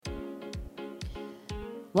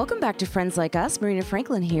Welcome back to Friends Like Us. Marina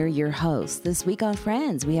Franklin here, your host. This week on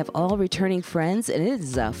Friends, we have all returning friends, and it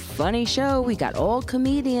is a funny show. We got all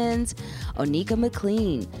comedians. Onika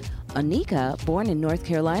McLean. Onika, born in North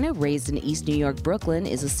Carolina, raised in East New York, Brooklyn,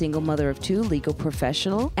 is a single mother of two, legal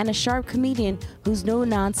professional, and a sharp comedian whose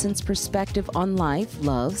no-nonsense perspective on life,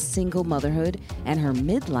 love, single motherhood, and her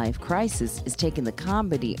midlife crisis is taking the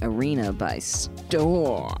comedy arena by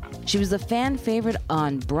storm. She was a fan favorite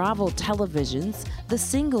on Bravo Television's The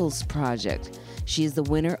Singles Project. She is the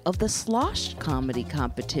winner of the Slosh Comedy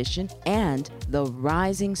Competition and the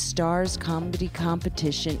Rising Stars Comedy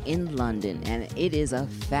Competition in London. And it is a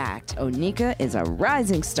fact. Onika is a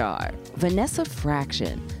rising star. Vanessa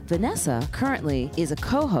Fraction. Vanessa currently is a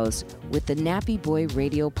co-host with the Nappy Boy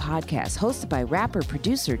Radio podcast, hosted by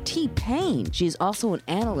rapper-producer T-Pain. She is also an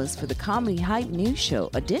analyst for the Comedy Hype News Show.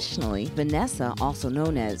 Additionally, Vanessa, also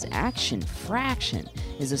known as Action Fraction,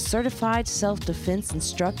 is a certified self-defense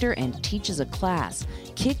instructor and teaches a class,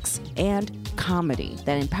 Kicks and Comedy,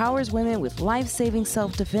 that empowers women with life-saving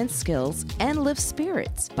self-defense skills and lifts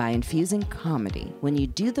spirits by infusing comedy. When you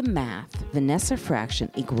do the math, Vanessa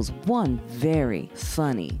Fraction equals one very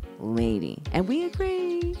funny lady. And we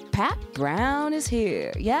agree. Pat Brown is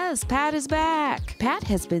here. Yes, Pat is back. Pat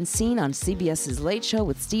has been seen on CBS's Late Show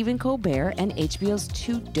with Stephen Colbert and HBO's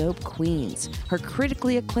Two Dope Queens. Her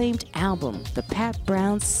critically acclaimed album, The Pat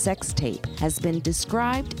Brown Sex Tape, has been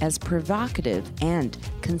described as provocative and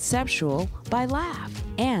conceptual by Laugh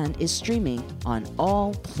and is streaming on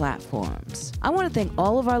all platforms. I want to thank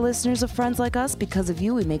all of our listeners of Friends Like Us. Because of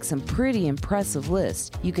you, we make some pretty impressive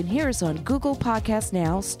lists. You can hear us on Google Podcasts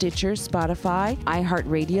now, Stitcher, Spotify,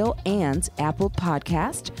 iHeartRadio, and Apple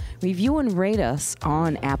Podcast. Review and rate us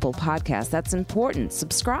on Apple Podcasts. That's important.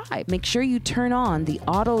 Subscribe. Make sure you turn on the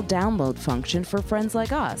auto download function for Friends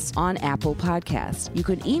Like Us on Apple Podcasts. You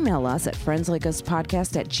can email us at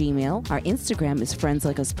friendslikeUspodcast@gmail. Our Instagram is Friends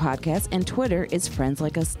Like Us Podcast, and Twitter is Friends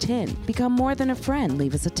Like Us 10. Become more than a friend.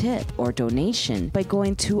 Leave us a tip or donation by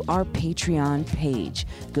going to our Patreon page.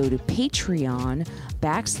 Go to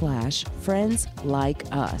Patreon/Friends Like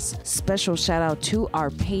Us. Special shout out to our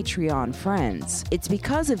Patreon friends. It's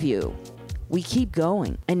because of you we keep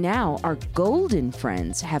going. And now our golden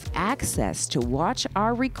friends have access to watch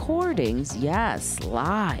our recordings, yes,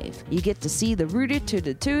 live. You get to see the rooted to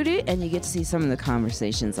the tooted, and you get to see some of the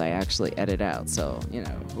conversations I actually edit out. So,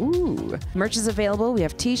 ooh. Merch is available. We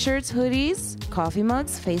have t-shirts, hoodies, coffee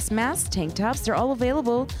mugs, face masks, tank tops. They're all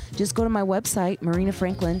available. Just go to my website,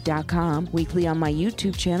 marinafranklin.com. Weekly on my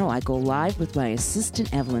YouTube channel, I go live with my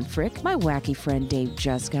assistant, Evelyn Frick, my wacky friend, Dave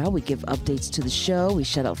Juskow. We give updates to the show. We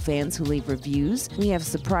shout out fans who leave reviews. We have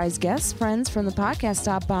surprise guests, friends from the podcast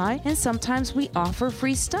stop by, and sometimes we offer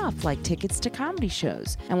free stuff like tickets to comedy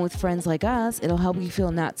shows. And with Friends Like Us, it'll help you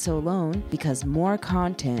feel not so alone because more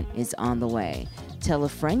content is on the way. Tell a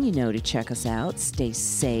friend you know to check us out. Stay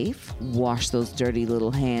safe. Wash those dirty little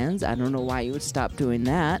hands. I don't know why you would stop doing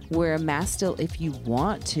that. Wear a mask still if you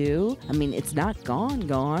want to. I mean, it's not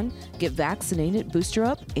gone. Get vaccinated, booster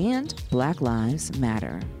up, and Black Lives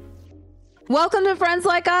Matter. Welcome to Friends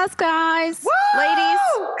Like Us, guys. Woo! Ladies.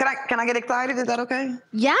 Can I get excited? Is that okay?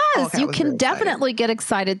 Yes, okay, you can definitely get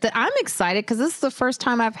excited. I'm excited because this is the first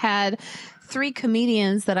time I've had three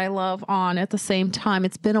comedians that I love on at the same time.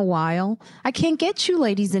 It's been a while. I can't get you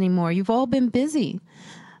ladies anymore. You've all been busy.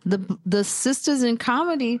 The sisters in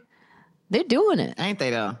comedy, they're doing it. Ain't they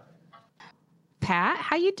though? Pat,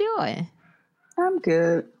 how you doing? I'm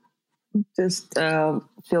good. Just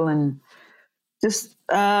feeling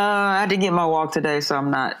I didn't get my walk today, so I'm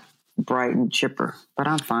not bright and chipper, but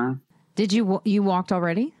I'm fine. Did you walked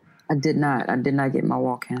already? I did not. I did not get my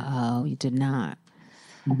walk in. Oh, you did not.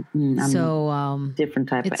 I'm different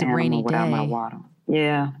type of animal rainy without day. my water.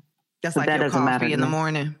 Yeah. That's like your coffee in the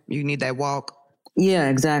morning. You need that walk. Yeah,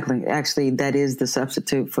 exactly. Actually, that is the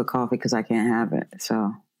substitute for coffee because I can't have it.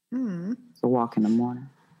 So it's a walk in the morning.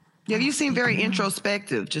 Yeah, you seem very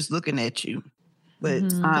introspective just looking at you.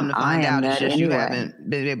 But come to I find am out, it's that just you anyway. haven't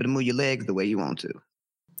been able to move your legs the way you want to.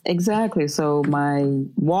 Exactly. So my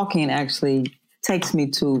walking actually takes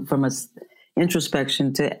me from a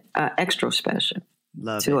introspection to extrospection.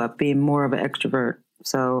 Love to it. being more of an extrovert.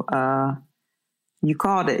 So you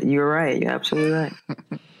called it. You're right. You're absolutely right.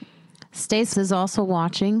 Stace is also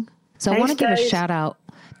watching. So Hey, I want to give a Stace. shout out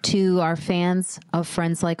to our fans of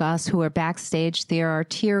Friends Like Us who are backstage. They are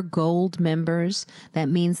tier gold members. That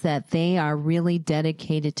means that they are really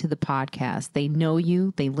dedicated to the podcast. They know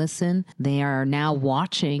you. They listen. They are now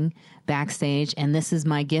watching backstage. And this is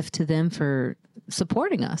my gift to them for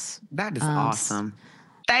supporting us. That is awesome.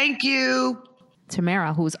 Thank you.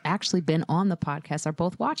 Tamara, who's actually been on the podcast, are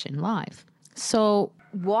both watching live. So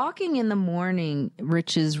walking in the morning,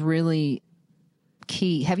 Rich, is really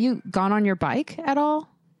key. Have you gone on your bike at all?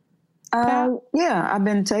 Yeah, I've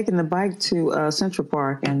been taking the bike to Central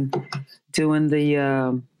Park and doing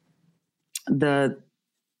the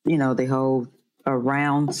the whole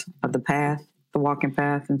rounds of the path, the walking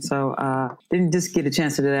path. And so didn't just get a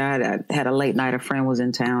chance to do that. I had a late night. A friend was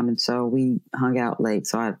in town, and so we hung out late.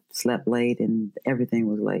 So I slept late, and everything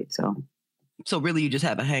was late. So really, you just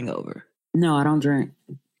have a hangover? No, I don't drink.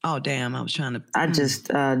 Oh, damn. I was trying to. I just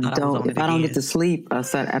don't. If I don't get to sleep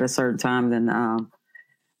at a certain time, then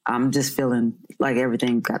I'm just feeling like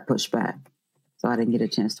everything got pushed back. So I didn't get a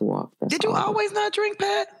chance to walk. Did you always not drink,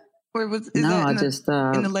 Pat? Or in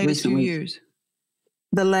the latest few years?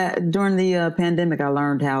 During the pandemic, I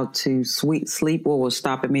learned how to sleep. What was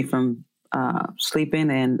stopping me from sleeping,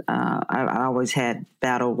 and I always had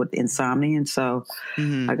battle with insomnia, and so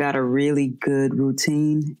I got a really good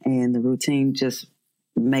routine, and the routine just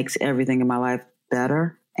makes everything in my life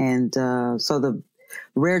better. And so the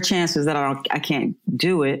rare chances that I can't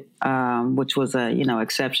do it, which was a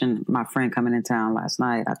exception. My friend coming in town last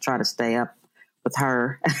night, I try to stay up with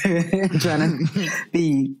her, trying to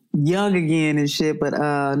be young again and shit. But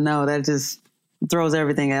no, that just throws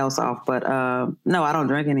everything else off. But no, I don't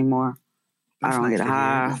drink anymore. I don't get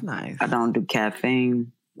high. That's nice. I don't do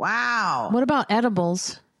caffeine. Wow. What about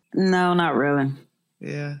edibles? No, not really.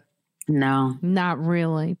 Yeah. No, not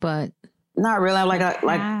really. But not really.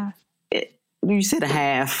 You said a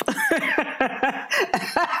half.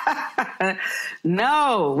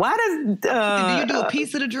 No. Why does do you do a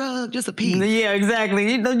piece of the drug? Just a piece? Yeah,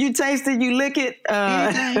 exactly. You taste it, you lick it.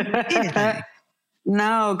 Anything.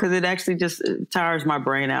 No, because it actually just tires my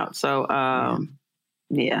brain out. So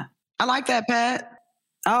yeah. I like that, Pat.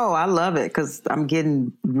 Oh, I love it because I'm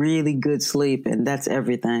getting really good sleep, and that's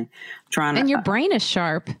everything. And your brain is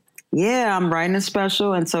sharp. Yeah, I'm writing a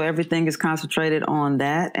special, and so everything is concentrated on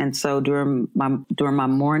that. And so during my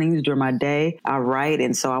mornings, during my day, I write,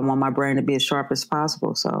 and so I want my brain to be as sharp as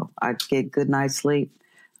possible. So I get good night's sleep.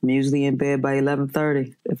 I'm usually in bed by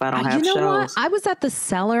 11:30 if I don't have shows. What? I was at the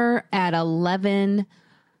Cellar at 11:30,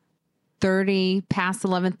 past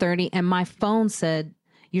 11:30, and my phone said,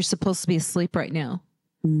 "You're supposed to be asleep right now."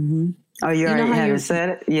 Mm-hmm. Oh, you already have it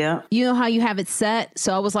set? Yeah. You know how you have it set?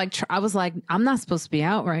 So I was like, I'm not supposed to be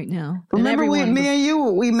out right now. Remember me and you,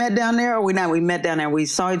 we met down there, or we met down there. We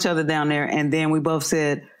saw each other down there, and then we both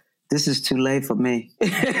said, "This is too late for me."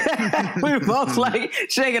 We were both like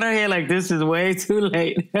shaking our head like, this is way too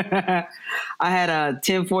late. I had a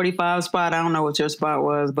 10:45 spot. I don't know what your spot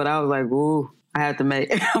was, but I was like, ooh, I'm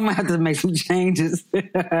gonna have to make some changes.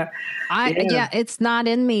 Yeah, it's not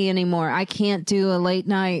in me anymore. I can't do a late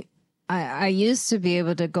night. I used to be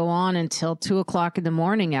able to go on until 2:00 in the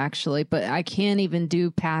morning, actually, but I can't even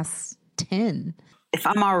do past 10. If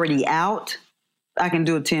I'm already out, I can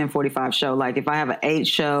do a 10:45 show. Like if I have an 8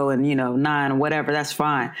 show and 9 or whatever, that's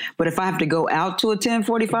fine. But if I have to go out to a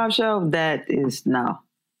 10:45 show, that is no.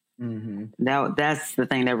 Mm-hmm. That's the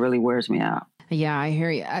thing that really wears me out. Yeah, I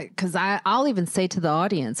hear you. Because I'll even say to the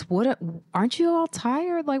audience, aren't you all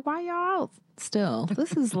tired? Like, why y'all out still?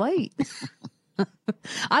 This is late.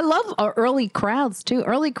 I love early crowds too.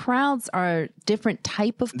 Early crowds are different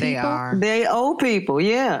type of people. They old people,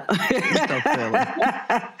 yeah.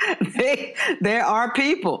 They are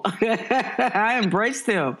people. I embrace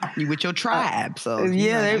them. You with your tribe, so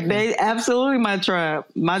yeah, they absolutely my tribe.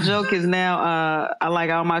 My joke is now I like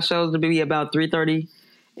all my shows to be about 3:30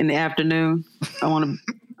 in the afternoon. I want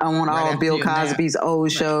all Bill Cosby's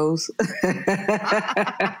old shows.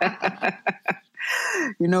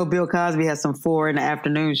 Bill Cosby has some 4 in the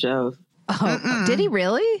afternoon shows. Oh, did he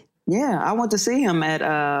really? Yeah, I went to see him at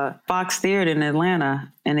Fox Theater in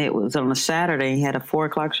Atlanta, and it was on a Saturday. He had a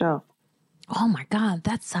 4:00 show. Oh my God,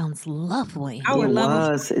 that sounds lovely. I would love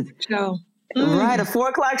a show. Right, a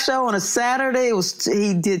 4:00 show on a Saturday.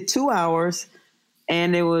 He did 2 hours,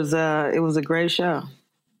 and it was a great show.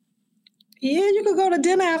 Yeah, you could go to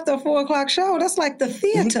dinner after a 4:00 show. That's like the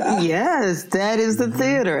theater. Yes, that is the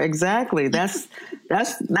theater. Exactly. That's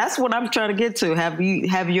what I'm trying to get to. Have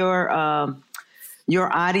your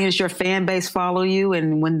audience, your fan base follow you,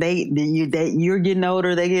 and when you're getting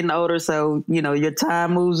older, they're getting older. So your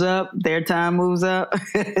time moves up, their time moves up.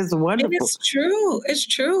 It's wonderful. And it's true. It's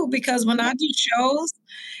true because when I do shows,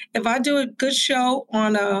 if I do a good show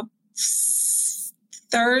on a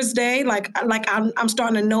Thursday, like I'm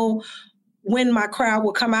starting to know when my crowd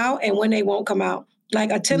will come out and when they won't come out. Like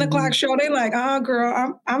a 10 o'clock show, they like, oh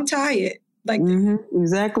girl, I'm tired. Like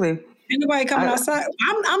exactly. Ain't nobody coming outside.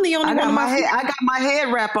 I'm the only one of my friends. I got my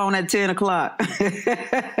head wrap on at 10 o'clock.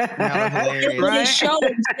 Right? Shows,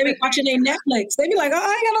 they be watching their Netflix. They be like, oh,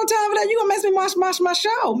 I ain't got no time for that. You gonna mess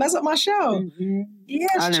up my show. Mm-hmm. Yeah,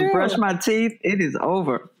 it's I true. didn't brush my teeth. It is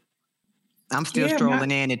over. I'm still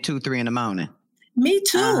strolling in at 2, 3 in the morning. Me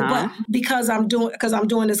too, but because I'm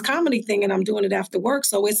doing this comedy thing and I'm doing it after work,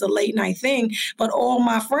 so it's a late night thing. But all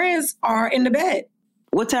my friends are in the bed.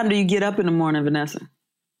 What time do you get up in the morning, Vanessa?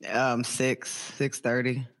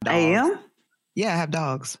 6:30 a.m. Yeah, I have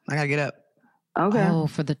dogs. I gotta get up. Okay. Oh,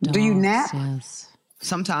 for the dogs. Do you nap? Yes.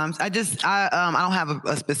 Sometimes I don't have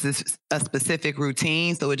a specific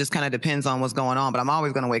routine, so it just kind of depends on what's going on. But I'm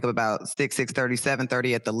always going to wake up about 6:30,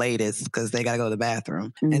 7:30 at the latest because they got to go to the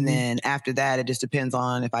bathroom. Mm-hmm. And then after that, it just depends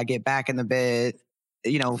on if I get back in the bed,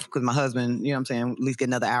 because my husband, I'm saying, at least get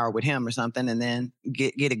another hour with him or something, and then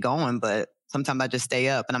get it going. But sometimes I just stay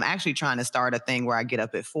up, and I'm actually trying to start a thing where I get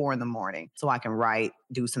up at 4 a.m. so I can write,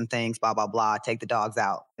 do some things, blah blah blah, take the dogs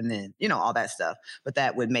out, and then all that stuff. But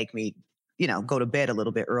that would make me go to bed a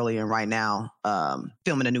little bit earlier. And right now,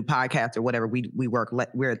 filming a new podcast or whatever, we work,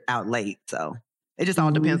 we're out late. So it just all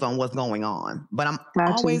depends on what's going on. But I'm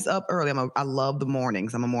always up early. I love the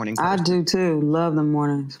mornings. I'm a morning person. I do too. Love the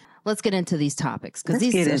mornings. Let's get into these topics because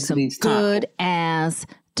these are some good ass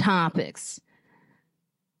topics.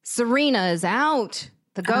 Serena is out.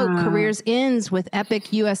 The GOAT careers ends with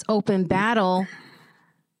epic U.S. Open battle.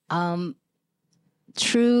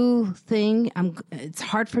 True thing. It's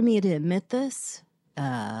hard for me to admit this.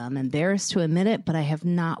 I'm embarrassed to admit it, but I have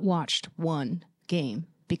not watched one game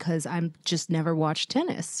because I'm just never watched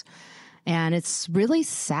tennis. And it's really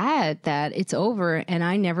sad that it's over and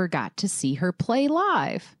I never got to see her play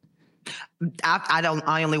live.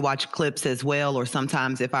 I only watch clips as well, or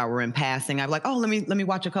sometimes if I were in passing, I'm like, oh, let me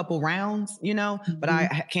watch a couple rounds, but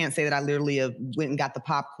I can't say that I literally went and got the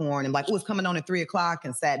popcorn and like, oh, it's coming on at 3:00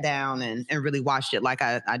 and sat down and really watched it like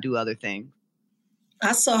I do other things.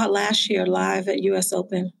 I saw her last year live at US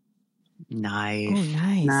Open. Nice.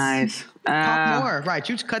 Oh, nice. Talk more. Right.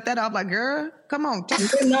 You cut that off like, girl, come on.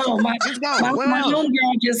 No, my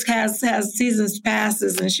homegirl just has seasons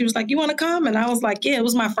passes. And she was like, you want to come? And I was like, yeah, it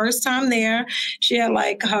was my first time there. She had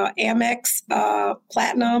like her Amex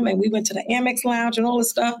Platinum, and we went to the Amex Lounge and all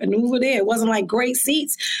this stuff. And we were there. It wasn't like great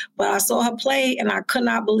seats, but I saw her play and I could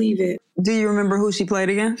not believe it. Do you remember who she played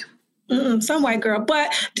against? Some white girl,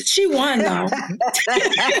 but she won though.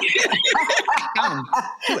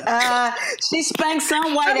 She spanked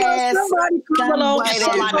some white ass. I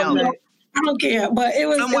don't care, but it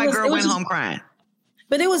was some white girl went home crying.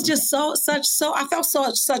 But it was just I felt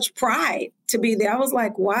such pride to be there. I was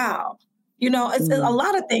like, wow, it's a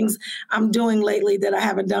lot of things I'm doing lately that I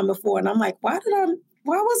haven't done before, and I'm like, why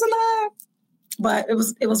wasn't I? But it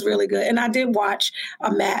was really good. And I did watch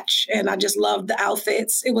a match and I just loved the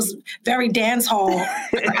outfits. It was very dance hall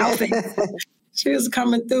outfits. She was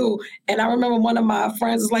coming through. And I remember one of my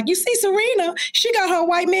friends was like, you see Serena, she got her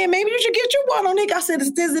white man. Maybe you should get you one, Onika. I said,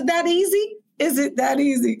 is it that easy? Is it that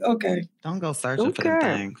easy? Okay. Don't go searching for them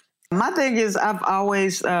things. My thing is I've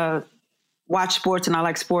always watched sports and I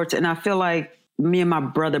like sports. And I feel like me and my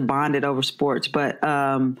brother bonded over sports. But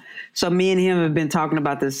so me and him have been talking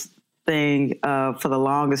about this thing for the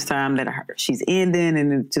longest time that she's ending,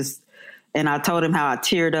 and I told him how I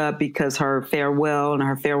teared up because her farewell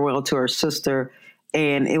to her sister,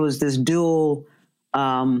 and it was this dual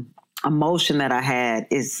emotion that I had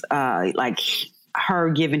is like her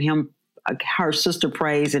giving him her sister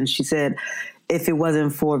praise, and she said if it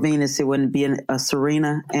wasn't for Venus it wouldn't be a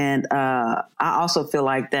Serena, and I also feel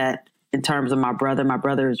like that in terms of my brother. My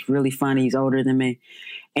brother is really funny. He's older than me,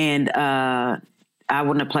 and I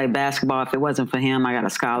wouldn't have played basketball if it wasn't for him. I got a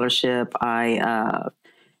scholarship.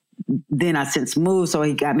 Then I since moved, so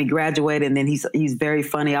he got me graduated. And then he's very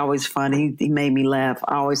funny, always funny. He made me laugh.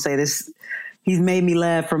 I always say this. He's made me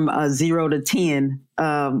laugh from 0 to 10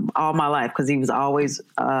 all my life because he was always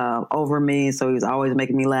over me. So he was always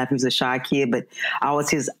making me laugh. He was a shy kid, but I was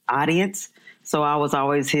his audience. So I was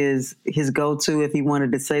always his go-to if he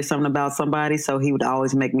wanted to say something about somebody. So he would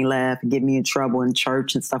always make me laugh and get me in trouble in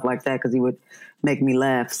church and stuff like that because he would make me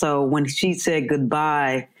laugh. So when she said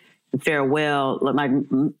goodbye and farewell, like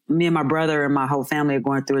me and my brother and my whole family are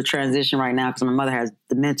going through a transition right now because my mother has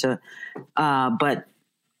dementia. But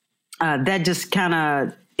that just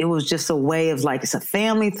it was just a way of like, it's a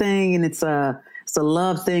family thing and it's a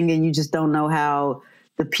love thing. And you just don't know how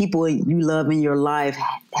the people you love in your life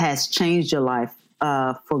has changed your life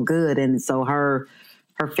for good. And so her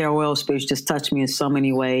her farewell speech just touched me in so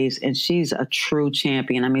many ways, and she's a true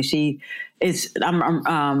champion. I mean,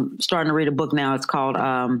 I'm starting to read a book now. It's called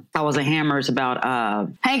I Was a Hammer. It's about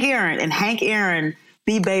Hank Aaron, and Hank Aaron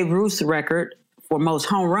beat Babe Ruth's record for most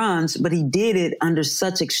home runs, but he did it under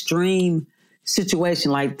such extreme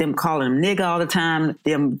situation, like them calling him nigga all the time,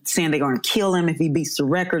 them saying they're going to kill him if he beats the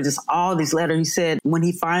record, just all these letters. He said when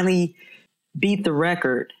he finally beat the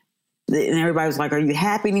record, and everybody was like, are you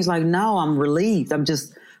happy? And he's like, no, I'm relieved. I'm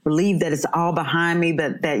just relieved that it's all behind me,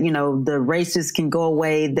 that the racists can go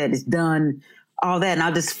away, that it's done, all that. And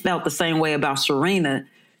I just felt the same way about Serena.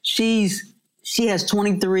 She has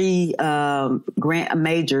 23 grand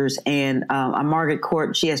majors, and Margaret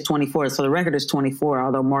Court, she has 24. So the record is 24,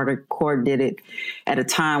 although Margaret Court did it at a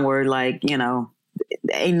time where,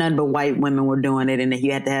 ain't nothing but white women were doing it, and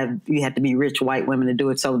you had to be rich white women to do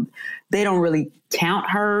it. So they don't really count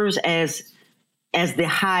hers as the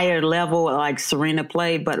higher level like Serena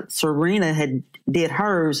played, but Serena did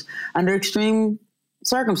hers under extreme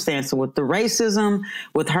circumstances with the racism,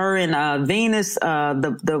 with her and Venus,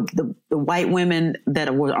 the white women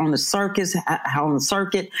that were on the circuit, how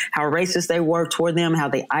racist they were toward them, how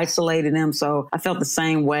they isolated them. So I felt the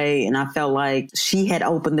same way, and I felt like she had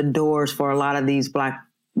opened the doors for a lot of these Black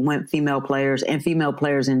female players and female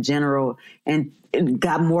players in general, and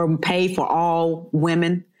got more pay for all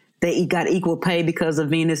women. They got equal pay because of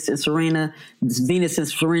Venus and Serena. Venus and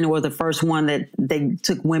Serena were the first one that they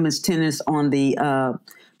took women's tennis on the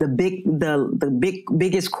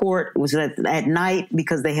biggest court was at night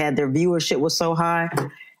because they had their viewership was so high,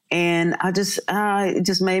 and it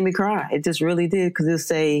just made me cry. It just really did,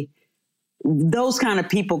 because those kind of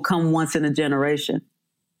people come once in a generation.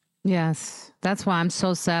 Yes, that's why I'm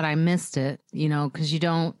so sad I missed it. Because you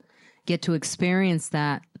don't get to experience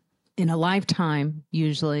that in a lifetime,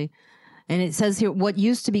 usually. And it says here, what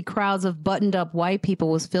used to be crowds of buttoned up white people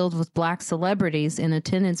was filled with Black celebrities in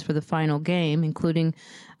attendance for the final game, including,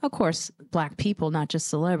 of course, Black people, not just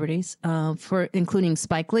celebrities, including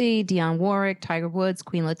Spike Lee, Dionne Warwick, Tiger Woods,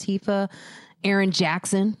 Queen Latifah, Aaron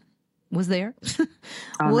Jackson was there.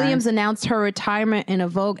 Williams announced her retirement in a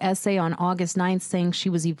Vogue essay on August 9th, saying she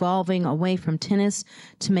was evolving away from tennis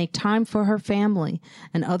to make time for her family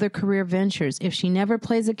and other career ventures. If she never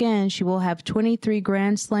plays again, she will have 23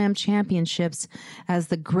 Grand Slam championships as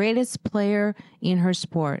the greatest player in her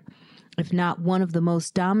sport, if not one of the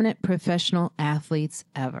most dominant professional athletes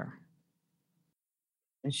ever.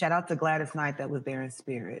 And shout out to Gladys Knight that was there in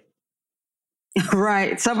spirit.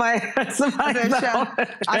 Right. Somebody I said,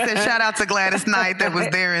 shout out to Gladys Knight that was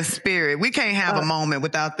there in spirit. We can't have a moment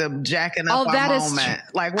without them jacking up our moment.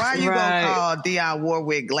 Like, why are you going to call Dionne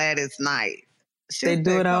Warwick Gladys Knight? They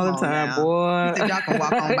do it all the time, boy. Y'all can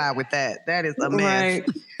walk on by with that. That is a mess. Right.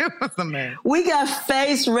 It was a mess. We got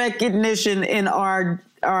face recognition in our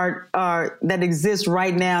that exists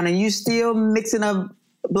right now, and you still mixing up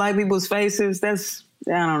Black people's faces. That's,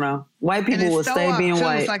 I don't know. White people will stay being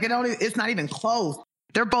white. It's not even close.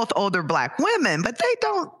 They're both older Black women, but they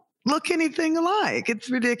don't look anything alike. It's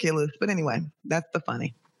ridiculous. But anyway, that's the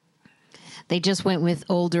funny. They just went with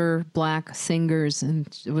older Black singers, and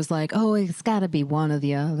it was like, oh, it's got to be one or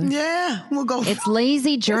the other. Yeah, we'll go. It's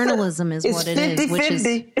lazy journalism is what it is. Which is,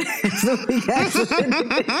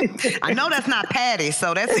 I know that's not Patty,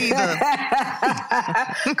 so that's either.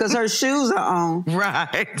 Because her shoes are on.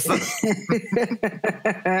 Right.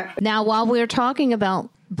 Now, while we're talking about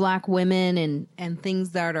Black women and things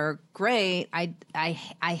that are great, I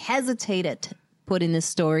hesitated putting this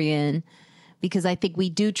story in, because I think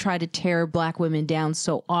we do try to tear Black women down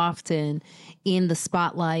so often in the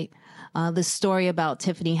spotlight. The story about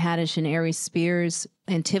Tiffany Haddish and Aries Spears,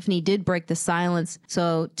 and Tiffany did break the silence.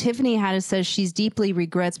 So Tiffany Haddish says she's deeply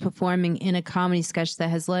regrets performing in a comedy sketch that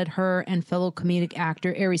has led her and fellow comedic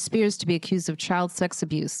actor Aries Spears to be accused of child sex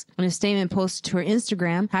abuse. In a statement posted to her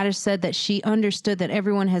Instagram, Haddish said that she understood that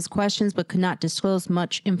everyone has questions but could not disclose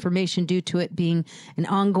much information due to it being an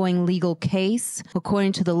ongoing legal case.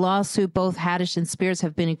 According to the lawsuit, both Haddish and Spears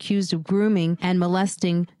have been accused of grooming and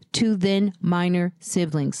molesting two then minor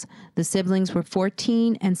siblings. The siblings were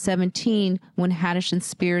 14 and 17 when Haddish and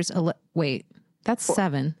Spears... Wait, that's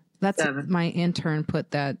 7. That's 7. My intern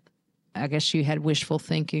put that. I guess she had wishful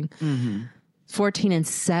thinking. Mm-hmm. 14 and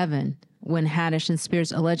 7 when Haddish and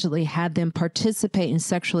Spears allegedly had them participate in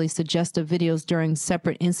sexually suggestive videos during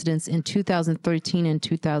separate incidents in 2013 and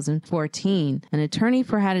 2014. An attorney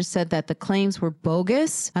for Haddish said that the claims were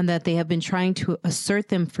bogus and that they have been trying to assert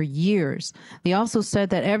them for years. They also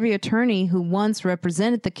said that every attorney who once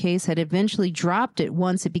represented the case had eventually dropped it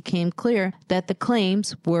once it became clear that the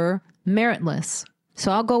claims were meritless.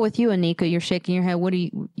 So I'll go with you, Onika. You're shaking your head. What do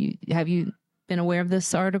you have you been aware of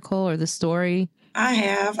this article or the story? I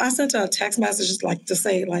have. I sent her a text message like to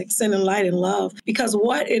say, like, sending light and love. Because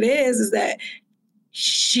what it is that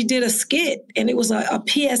she did a skit, and it was a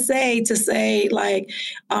PSA to say, like,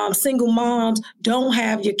 single moms, don't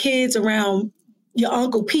have your kids around your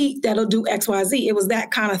Uncle Pete that'll do XYZ. It was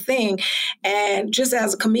that kind of thing. And just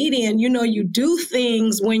as a comedian, you know, you do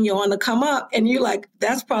things when you're on the come up, and you're like,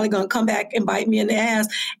 that's probably going to come back and bite me in the ass.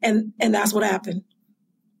 And that's what happened.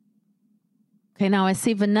 Okay, now I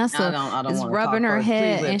see Vanessa is rubbing her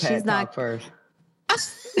head, and she's not. First.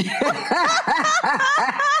 Okay,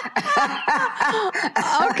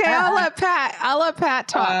 I'll let Pat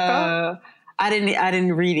talk. I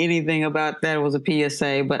didn't read anything about that. It was a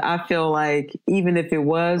PSA, but I feel like even if it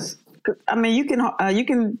was, I mean, you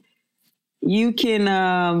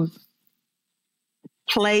can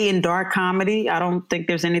play in dark comedy. I don't think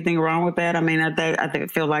there's anything wrong with that. I mean, I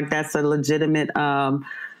feel like that's a legitimate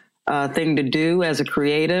thing to do as a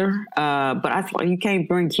creator. But I feel like you can't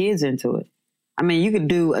bring kids into it. I mean, you could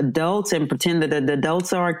do adults and pretend that the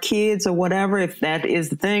adults are kids or whatever, if that is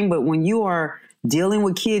the thing. But when you are dealing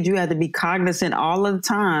with kids, you have to be cognizant all of the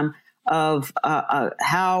time of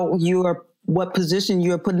what position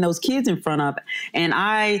you are putting those kids in front of. And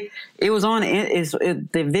the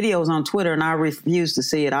video was on Twitter, and I refused to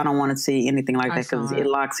see it. I don't want to see anything like that because it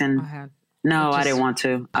locks in. I didn't want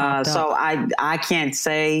to. So I can't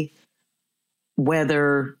say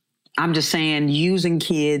whether, I'm just saying using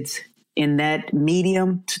kids in that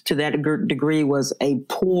medium to that degree was a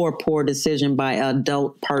poor decision by an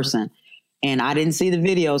adult person. And I didn't see the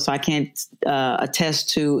video, so I can't attest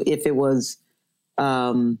to if it was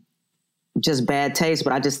just bad taste,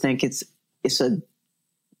 but I just think it's a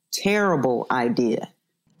terrible idea.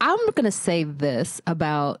 I'm going to say this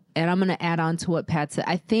about, and I'm going to add on to what Pat said.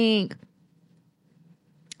 I think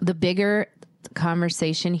the bigger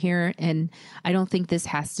conversation here, and I don't think this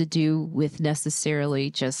has to do with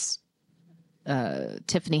necessarily just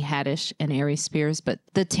Tiffany Haddish and Ari Spears, but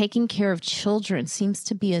the taking care of children seems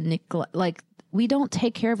to be a neglect. Like, we don't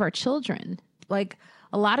take care of our children. Like,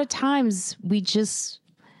 a lot of times we just,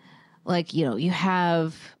 like, you know, you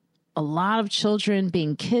have a lot of children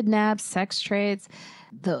being kidnapped, sex trades.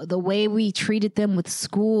 The way we treated them with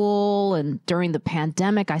school and during the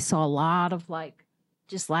pandemic, I saw a lot of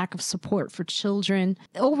just lack of support for children.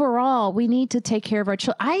 Overall, we need to take care of our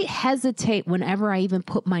children. I hesitate whenever I even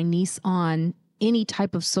put my niece on any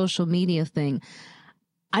type of social media thing.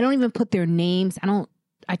 I don't even put their names.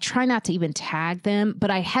 I try not to even tag them,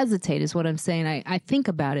 but I hesitate is what I'm saying. I think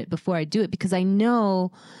about it before I do it because I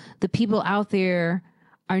know the people out there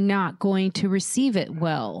are not going to receive it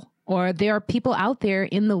well. Or there are people out there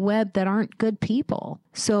in the web that aren't good people.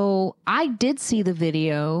 So I did see the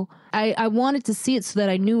video. I wanted to see it so that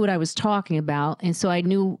I knew what I was talking about. And so I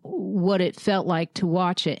knew what it felt like to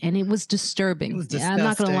watch it. And it was disturbing. I'm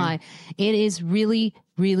not going to lie. It is really,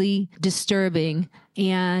 really disturbing.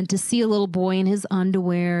 And to see a little boy in his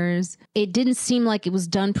underwears, it didn't seem like it was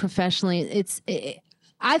done professionally.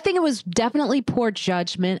 I think it was definitely poor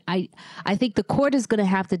judgment. I think the court is going to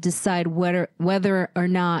have to decide whether or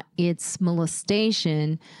not it's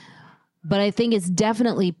molestation, but I think it's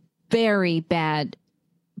definitely very bad,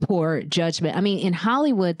 poor judgment. I mean, in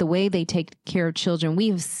Hollywood, the way they take care of children, we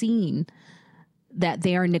have seen that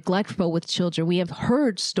they are neglectful with children. We have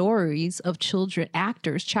heard stories of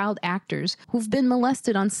child actors who've been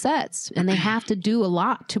molested on sets, and they have to do a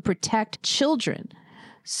lot to protect children.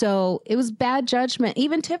 So it was bad judgment.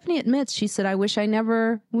 Even Tiffany admits, she said, I wish I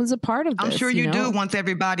never was a part of this. I'm sure you do once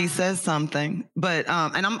everybody says something. But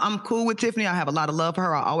and I'm cool with Tiffany. I have a lot of love for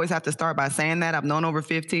her. I always have to start by saying that. I've known over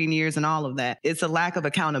 15 years and all of that. It's a lack of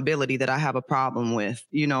accountability that I have a problem with,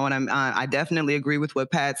 you know, and I definitely agree with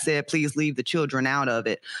what Pat said. Please leave the children out of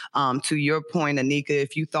it. To your point, Onika,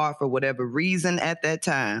 if you thought for whatever reason at that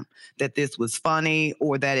time that this was funny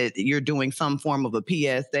or that you're doing some form of a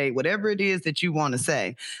PSA, whatever it is that you want to say,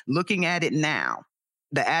 looking at it now,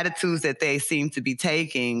 the attitudes that they seem to be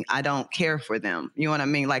taking, I don't care for them. You know what I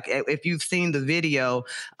mean? Like, if you've seen the video,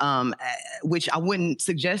 which I wouldn't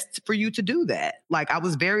suggest for you to do that. Like, I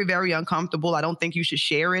was very, very uncomfortable. I don't think you should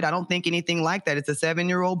share it. I don't think anything like that. It's a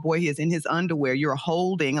 7-year-old boy. He is in his underwear.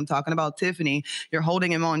 I'm talking about Tiffany. You're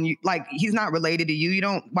holding him on you. Like, he's not related to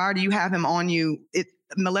you. Why do you have him on you?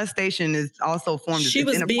 Molestation is also formed as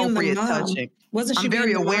inappropriate touching. I'm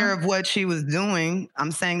very aware of what she was doing.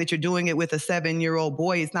 I'm saying that you're doing it with a 7-year-old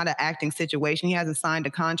boy. It's not an acting situation. He hasn't signed a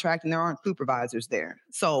contract and there aren't supervisors there.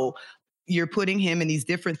 So you're putting him in these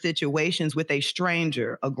different situations with a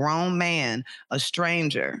stranger, a grown man, a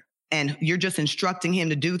stranger. and you're just instructing him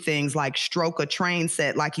to do things like stroke a train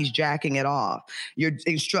set like he's jacking it off.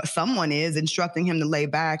 Someone is instructing him to lay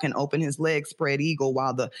back and open his legs spread eagle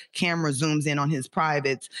while the camera zooms in on his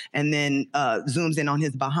privates and then zooms in on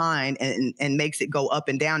his behind and makes it go up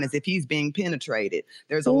and down as if he's being penetrated.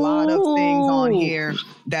 There's a lot of things on here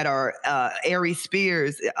that are Aries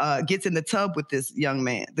Spears gets in the tub with this young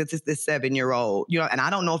man. This is this 7-year-old, and I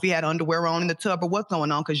don't know if he had underwear on in the tub or what's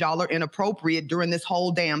going on, because y'all are inappropriate during this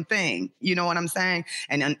whole damn thing. You know what I'm saying?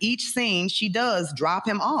 And on each scene, she does drop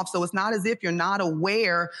him off. So it's not as if you're not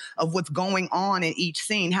aware of what's going on in each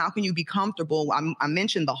scene. How can you be comfortable? I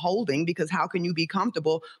mentioned the holding, because how can you be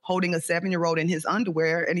comfortable holding a 7-year-old in his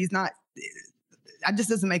underwear and he's not? It just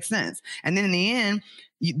doesn't make sense. And then in the end,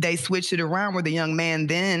 they switched it around where the young man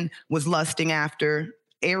then was lusting after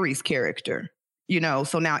Aries' character.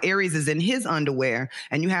 So now Aries is in his underwear,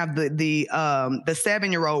 and you have the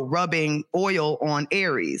 7-year-old rubbing oil on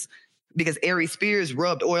Aries, because Aries Spears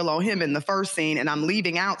rubbed oil on him in the first scene, and I'm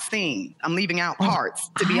leaving out parts,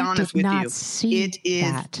 to be honest with you. It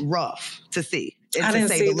is rough to see. I didn't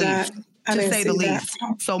see that. To say the least.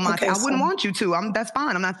 So I wouldn't want you to. That's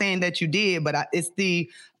fine. I'm not saying that you did, but it's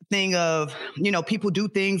the thing of, people do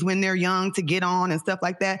things when they're young to get on and stuff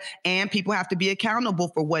like that. And people have to be accountable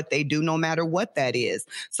for what they do, no matter what that is.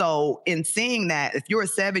 So in seeing that, if you're a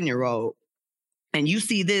 7-year-old and you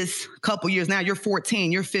see this couple years now, you're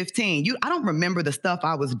 14, you're 15. I don't remember the stuff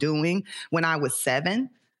I was doing when I was 7.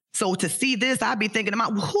 So to see this, I'd be thinking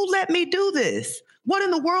about, who let me do this? What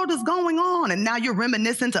in the world is going on? And now you're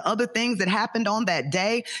reminiscing to other things that happened on that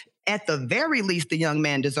day. At the very least, the young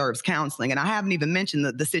man deserves counseling. And I haven't even mentioned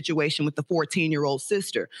the situation with the 14-year-old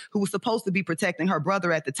sister who was supposed to be protecting her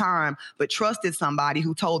brother at the time, but trusted somebody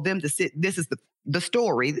who told them to sit. This is the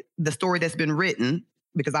story that's been written,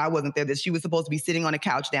 because I wasn't there, that she was supposed to be sitting on a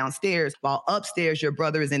couch downstairs while upstairs your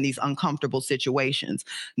brother is in these uncomfortable situations.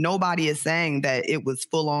 Nobody is saying that it was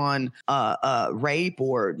full on rape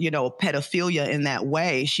or, pedophilia in that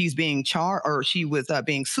way. She's being charged, or she was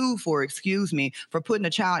being sued for putting a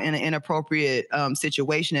child in an inappropriate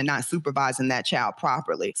situation and not supervising that child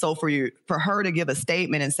properly. So for her to give a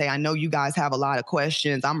statement and say, I know you guys have a lot of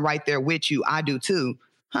questions. I'm right there with you. I do too.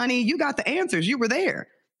 Honey, you got the answers. You were there.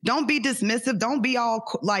 Don't be dismissive. Don't be all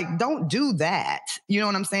don't do that. You know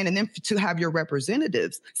what I'm saying? And then to have your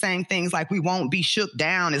representatives saying things like, we won't be shook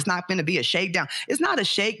down. It's not going to be a shakedown. It's not a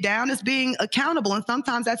shakedown. It's being accountable. And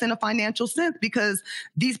sometimes that's in a financial sense, because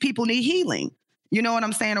these people need healing. You know what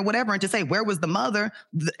I'm saying? Or whatever. And to say, where was the mother?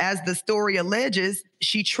 As the story alleges,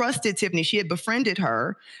 she trusted Tiffany. She had befriended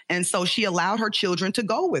her. And so she allowed her children to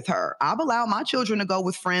go with her. I've allowed my children to go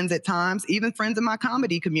with friends at times, even friends in my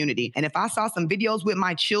comedy community. And if I saw some videos with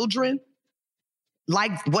my children,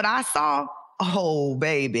 like what I saw, oh,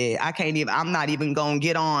 baby, I'm not even going to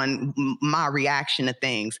get on my reaction to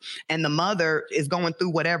things. And the mother is going through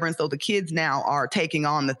whatever. And so the kids now are taking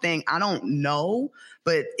on the thing. I don't know,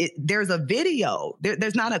 but there's a video.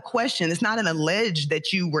 There's not a question. It's not an alleged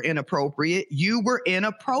that you were inappropriate. You were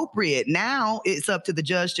inappropriate. Now it's up to the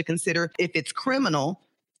judge to consider if it's criminal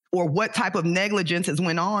or what type of negligence has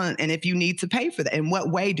went on. And if you need to pay for that, in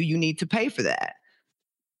what way do you need to pay for that?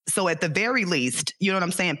 So at the very least, you know what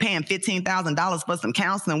I'm saying, paying $15,000 for some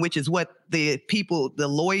counseling, which is what the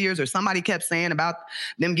lawyers or somebody kept saying about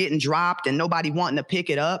them getting dropped and nobody wanting to pick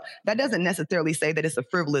it up. That doesn't necessarily say that it's a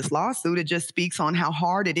frivolous lawsuit. It just speaks on how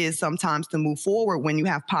hard it is sometimes to move forward when you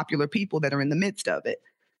have popular people that are in the midst of it.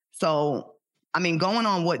 So, going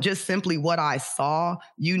on what I saw,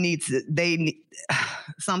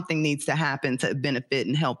 something needs to happen to benefit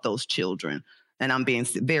and help those children. And I'm being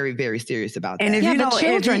very, very serious about that. And if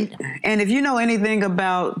if you know anything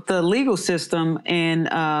about the legal system and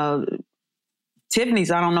Tiffany's,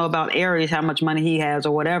 I don't know about Aries, how much money he has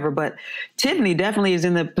or whatever, but Tiffany definitely is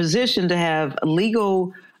in the position to have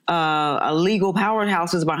legal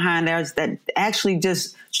powerhouses behind theirs that actually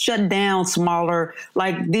just shut down smaller,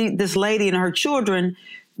 like this lady and her children.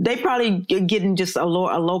 They probably getting just a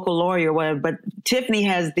local lawyer or whatever, but Tiffany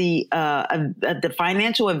has the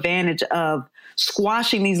financial advantage of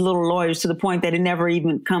squashing these little lawyers to the point that it never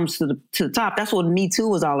even comes to the top. That's what Me Too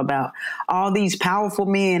was all about. All these powerful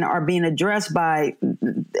men are being addressed by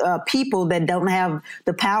people that don't have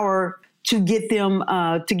the power to get them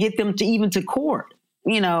to even to court.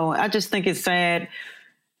 I just think it's sad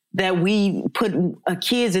that we put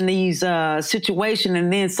kids in these situations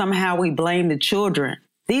and then somehow we blame the children.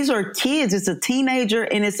 These are kids. It's a teenager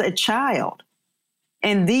and it's a child.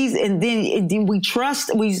 And then we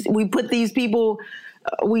trust, we put these people,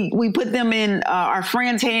 we put them in our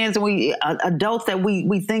friends' hands, and we adults that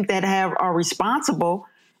we think that are responsible.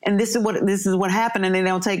 and this is what happened, and they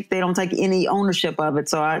don't take any ownership of it.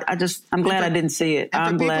 So I'm glad I didn't see it. And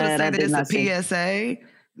I'm for glad people I to did say not that it's a PSA,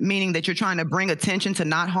 meaning that you're trying to bring attention to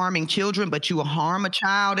not harming children, but you harm a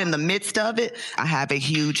child in the midst of it. I have a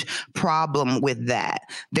huge problem with that.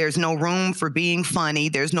 There's no room for being funny.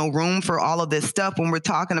 There's no room for all of this stuff when we're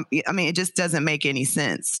talking. I mean, it just doesn't make any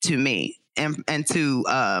sense to me. And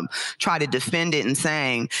to try to defend it and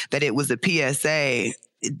saying that it was a PSA,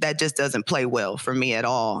 that just doesn't play well for me at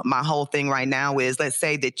all. My whole thing right now is, let's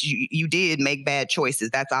say that you did make bad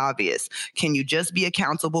choices. That's obvious. Can you just be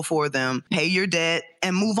accountable for them, pay your debt,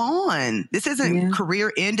 and move on? This isn't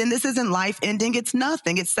career ending. This isn't life ending. It's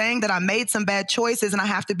nothing. It's saying that I made some bad choices and I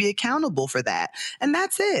have to be accountable for that. And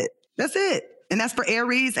that's it. That's it. And that's for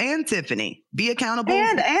Aries and Tiffany. Be accountable.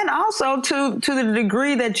 And also to the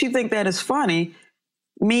degree that you think that is funny,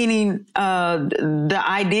 meaning the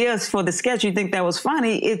ideas for the sketch, you think that was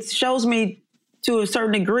funny, it shows me to a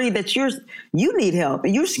certain degree that you need help.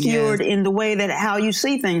 You're skewed in the way that how you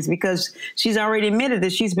see things, because she's already admitted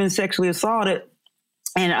that she's been sexually assaulted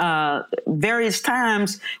and various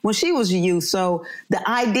times when she was a youth. So the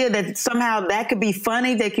idea that somehow that could be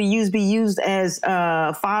funny, that could be used as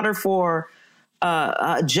fodder for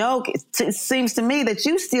a joke, it seems to me that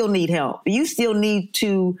you still need help. You still need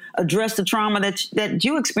to address the trauma that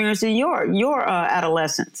you experienced in your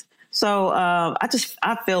adolescence. So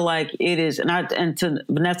I feel like it is, and to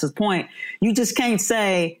Vanessa's point, you just can't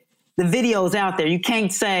say the video's out there. You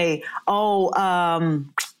can't say, no,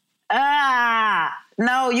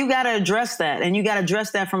 you got to address that, and you got to address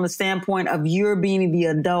that from the standpoint of you're being the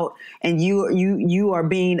adult, and you are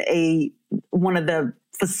being one of the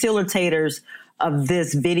facilitators of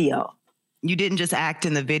this video. You didn't just act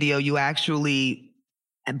in the video. You actually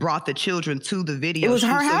brought the children to the video. It was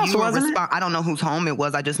her house, wasn't it? I don't know whose home it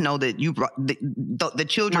was. I just know that you brought the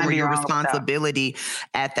children were your responsibility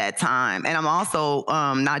at that time. And I'm also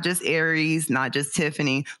not just Aries, not just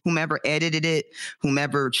Tiffany, whomever edited it,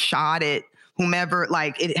 whomever shot it, whomever,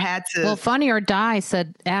 like, it had to. Well, Funny or Die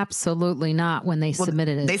said absolutely not when they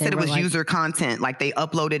submitted it. They said it was user content, like they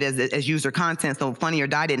uploaded as user content. So Funny or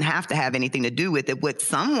Die didn't have to have anything to do with it. But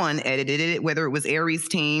someone edited it, whether it was Aries'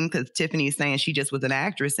 team, because Tiffany is saying she just was an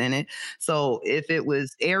actress in it. So if it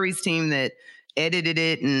was Aries' team that edited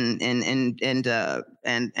it and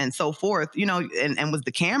so forth, and was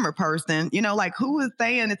the camera person, like, who is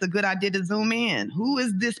saying it's a good idea to zoom in? Who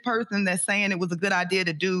is this person that's saying it was a good idea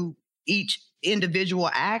to do each individual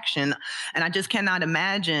action? And I just cannot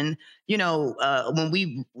imagine, when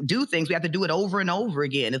we do things, we have to do it over and over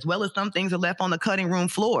again, as well as some things are left on the cutting room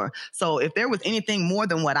floor. So if there was anything more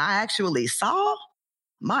than what I actually saw,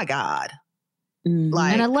 my God. Mm-hmm.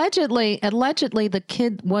 And allegedly the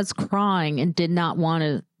kid was crying and did not want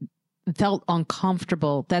to, felt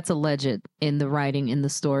uncomfortable. That's alleged in the writing, in the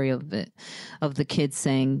story of the kid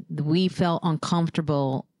saying, we felt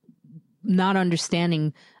uncomfortable, not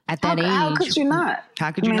understanding at that age. How could you not?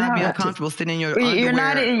 How could you not be uncomfortable sitting in your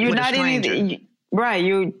underwear with a stranger? Right.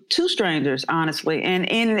 You're two strangers, honestly.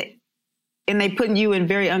 And they putting you in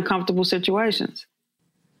very uncomfortable situations.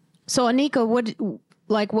 So Onika,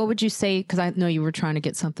 what would you say? Because I know you were trying to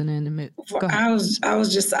get something in. Go ahead. I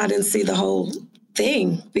didn't see the whole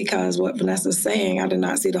thing, because what Vanessa's saying, I did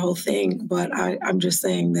not see the whole thing, but I'm just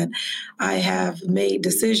saying that I have made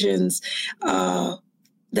decisions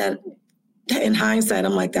that in hindsight,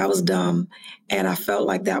 I'm like, that was dumb. And I felt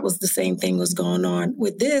like that was the same thing was going on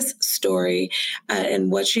with this story.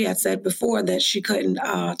 And what she had said before, that she couldn't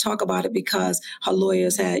talk about it because her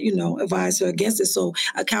lawyers had, advised her against it. So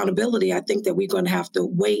accountability, I think that we're going to have to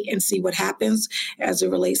wait and see what happens as it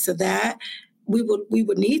relates to that. We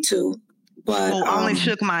would need to. But I only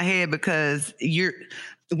shook my head because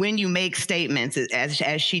when you make statements,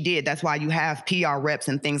 as she did, that's why you have PR reps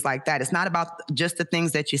and things like that. It's not about just the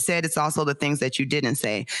things that you said. It's also the things that you didn't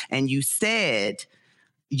say. And you said,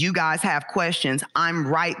 you guys have questions. I'm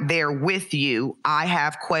right there with you. I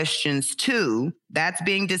have questions too. That's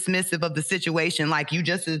being dismissive of the situation. Like, you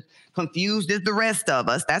just as confused as the rest of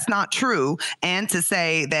us. That's not true. And to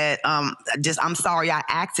say that I'm sorry I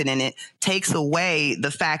acted in it takes away the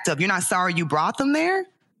fact of, you're not sorry you brought them there.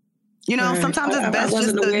 Sometimes it's best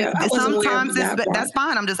that's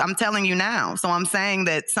fine. I'm telling you now. So I'm saying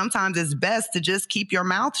that sometimes it's best to just keep your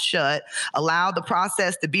mouth shut, allow the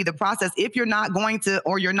process to be the process. If you're not going to,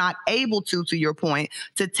 or you're not able to your point,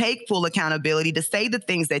 to take full accountability, to say the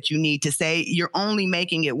things that you need to say, you're only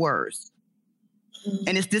making it worse.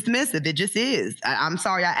 And it's dismissive. It just is. I'm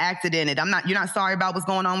sorry I acted in it. You're not sorry about what's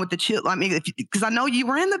going on with the child. I mean, because I know you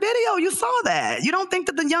were in the video, you saw that. You don't think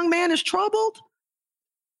that the young man is troubled?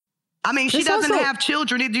 I mean, she doesn't have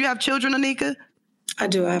children. Do you have children, Onika? I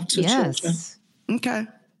do. I have two children. Okay.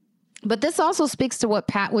 But this also speaks to what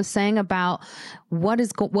Pat was saying about what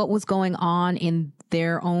was going on in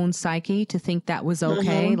their own psyche to think that was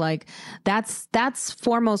okay. Like that's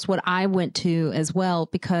foremost what I went to as well,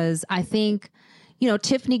 because I think,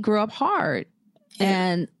 Tiffany grew up hard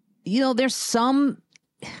and, there's some,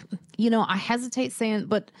 I hesitate saying,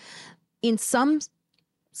 but in some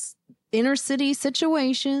inner city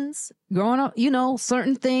situations growing up,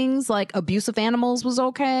 certain things like abuse of animals was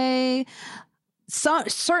okay. So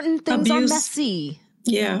certain things are messy.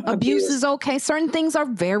 Yeah. Abuse is okay. Certain things are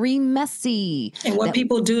very messy. And what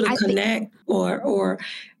people do to connect or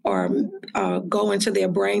go into their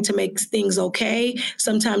brain to make things okay,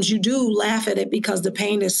 sometimes you do laugh at it because the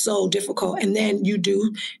pain is so difficult. And then you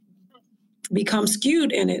do become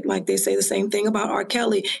skewed in it. Like they say the same thing about R.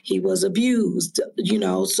 Kelly. He was abused,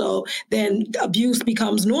 so then abuse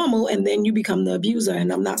becomes normal and then you become the abuser.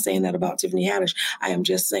 And I'm not saying that about Tiffany Haddish. I am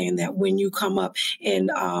just saying that when you come up in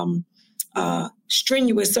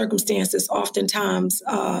strenuous circumstances, oftentimes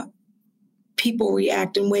people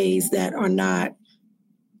react in ways that are not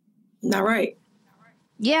right.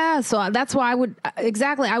 Yeah. So that's why I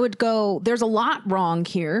would go, there's a lot wrong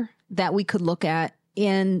here that we could look at.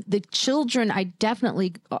 And the children, I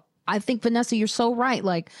think, Vanessa, you're so right.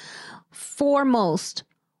 Like, foremost,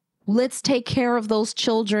 let's take care of those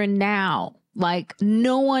children now. Like,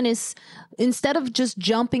 no one is, instead of just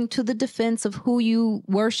jumping to the defense of who you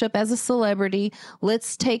worship as a celebrity,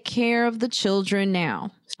 let's take care of the children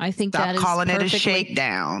now. I think Stop that is calling it a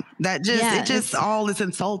shakedown. That just all is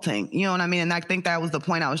insulting. You know what I mean? And I think that was the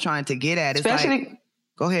point I was trying to get at. It's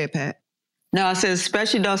go ahead, Pat. No, I said,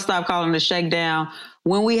 especially don't stop calling it a shakedown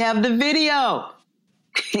when we have the video.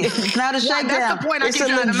 It's not a shakedown. That's the point I keep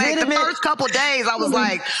trying to make. The first couple of days, I was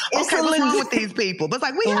like, okay, what's wrong with these people? But it's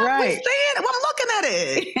like, we see it. I'm looking at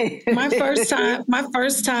it. My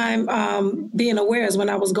first time being aware is when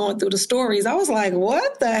I was going through the stories. I was like,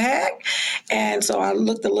 what the heck? And so I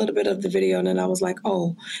looked a little bit of the video and then I was like,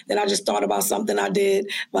 oh. Then I just thought about something I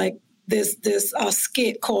did, like, this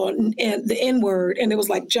skit called the N-word, and it was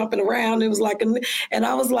like jumping around. It was like, and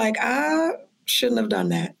I was like, I shouldn't have done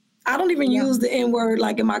that. I don't even use the N-word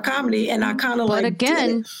like in my comedy, and I kind of like. But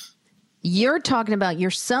again, you're talking about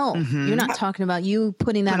yourself. Mm-hmm. You're not talking about you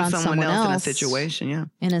putting that on someone else in a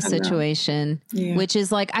situation. In a situation, which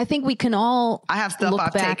is like, I think we can all. I have stuff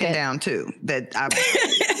I've taken down too that I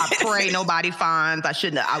pray nobody finds. I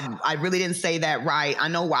shouldn't. I really didn't say that right. I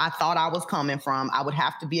know where I thought I was coming from. I would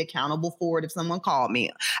have to be accountable for it if someone called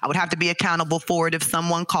me. I would have to be accountable for it if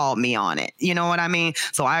someone called me on it. You know what I mean?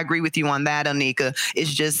 So I agree with you on that, Onika.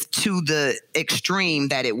 It's just to the extreme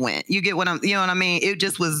that it went. You get what I'm. You know what I mean? It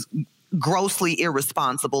just was grossly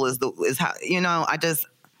irresponsible. Is how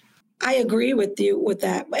I agree with you with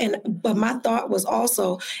that. But my thought was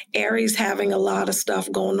also Aries having a lot of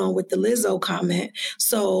stuff going on with the Lizzo comment.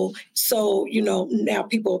 So now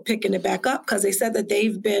people are picking it back up because they said that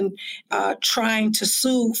they've been trying to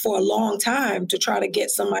sue for a long time to try to get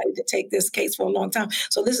somebody to take this case for a long time.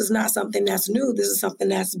 So this is not something that's new. This is something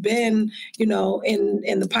that's been,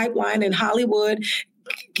 in the pipeline in Hollywood.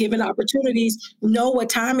 Given opportunities, know what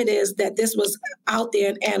time it is that this was out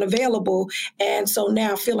there and available. And so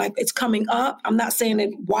now I feel like it's coming up. I'm not saying that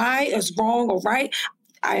why is wrong or right.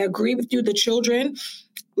 I agree with you. The children,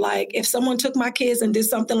 like if someone took my kids and did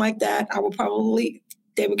something like that,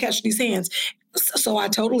 they would catch these hands. So I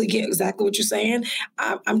totally get exactly what you're saying.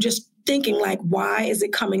 I'm just thinking like, why is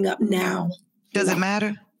it coming up now? Does it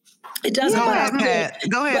matter? It doesn't. Go ahead, Pat.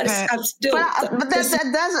 But that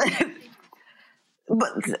doesn't.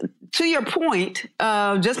 But to your point,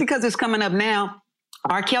 just because it's coming up now,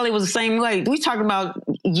 R. Kelly was the same way. We talk about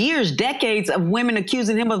years, decades of women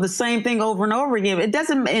accusing him of the same thing over and over again. It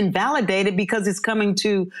doesn't invalidate it because it's coming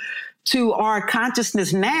to our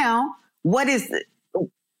consciousness now.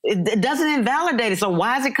 It doesn't invalidate it. So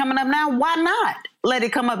why is it coming up now? Why not let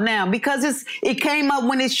it come up now? Because it came up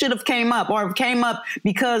when it should have came up, or it came up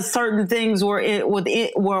because certain things we're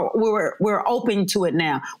open to it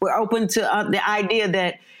now. We're open to the idea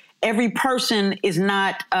that every person is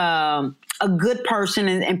not a good person,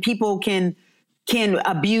 and people can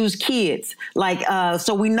abuse kids.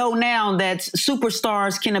 So we know now that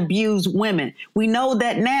superstars can abuse women. We know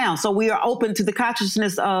that now. So we are open to the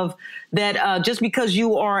consciousness of that. Just because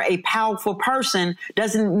you are a powerful person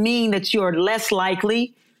doesn't mean that you're less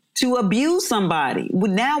likely to abuse somebody.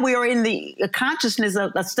 Now we are in the consciousness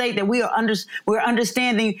of a state that we're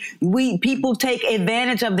understanding. People take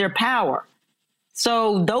advantage of their power.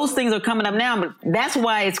 So those things are coming up now, but that's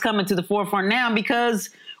why it's coming to the forefront now, because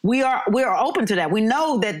we are open to that. We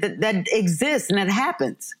know that exists and that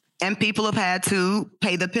happens. And people have had to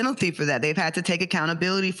pay the penalty for that. They've had to take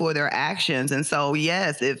accountability for their actions. And so,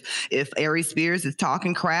 yes, if Aries Spears is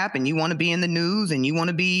talking crap and you want to be in the news and you want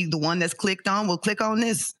to be the one that's clicked on, well, click on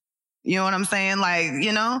this. You know what I'm saying? Like,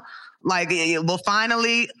 well,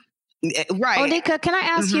 finally, right. Onika, can I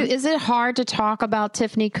ask you, is it hard to talk about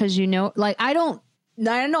Tiffany? Because I don't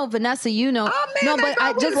know, Vanessa, Oh, man, no, but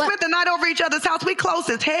I just spent the night over each other's house. We close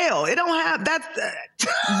as hell. It don't have that's.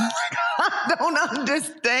 I don't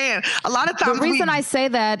understand. A lot of times, the reason I say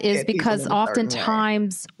that is because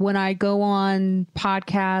oftentimes when I go on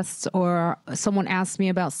podcasts or someone asks me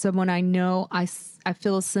about someone I know, I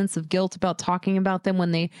feel a sense of guilt about talking about them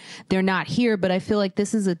when they're not here. But I feel like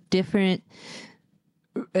this is a different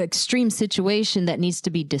extreme situation that needs to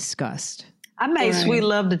be discussed. I made sweet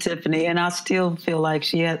love to Tiffany, and I still feel like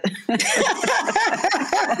she had. No,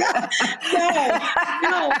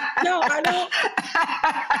 I don't.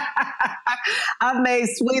 I made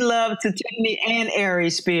sweet love to Tiffany and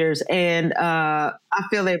Aries Spears, and I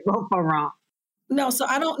feel they both are wrong. No, so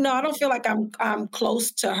I don't feel like I'm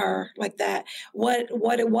close to her like that.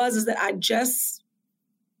 What it was is that I just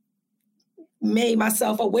made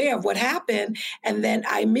myself aware of what happened. And then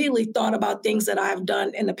I immediately thought about things that I've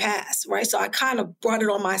done in the past, right? So I kind of brought it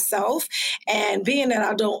on myself. And being that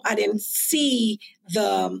I didn't see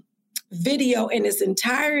the video in its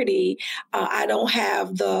entirety, I don't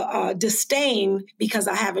have the disdain because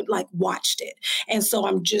I haven't watched it. And so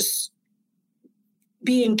I'm just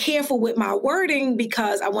being careful with my wording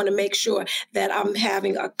because I want to make sure that I'm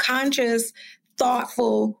having a conscious,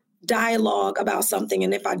 thoughtful dialogue about something,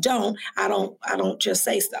 and if I don't just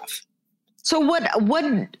say stuff. So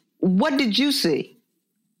what did you see?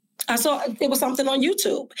 I saw it was something on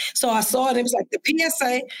YouTube. So I saw it. It was like the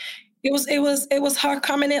PSA. It was her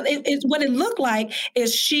coming in. What it looked like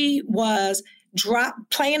is she was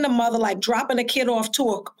playing the mother, like dropping a kid off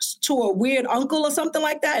to a weird uncle or something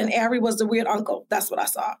like that, and Ari was the weird uncle. That's what I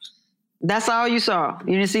saw. That's all you saw.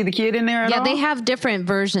 You didn't see the kid in there at all? Yeah, they have different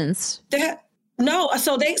versions. No,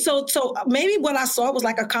 so maybe what I saw was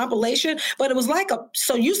like a compilation, but it was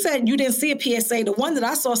so you said you didn't see a PSA. The one that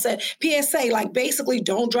I saw said PSA, like basically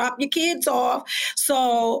don't drop your kids off.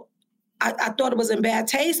 So I thought it was in bad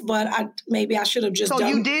taste, but maybe I should have just done. So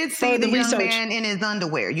you did see the research. Young man in his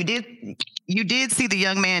underwear. You did see the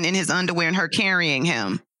young man in his underwear and her carrying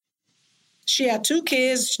him. She had 2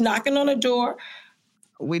 kids knocking on the door.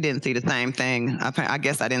 We didn't see the same thing. I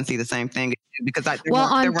guess I didn't see the same thing because there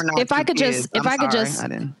were not. If I could just,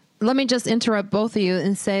 let me just interrupt both of you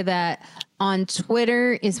and say that on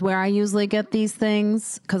Twitter is where I usually get these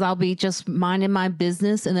things because I'll be just minding my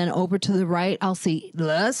business and then over to the right I'll see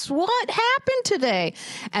that's what happened today,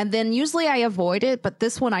 and then usually I avoid it, but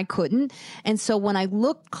this one I couldn't, and so when I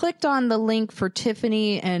clicked on the link for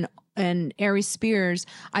Tiffany and Aries Spears,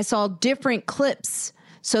 I saw different clips.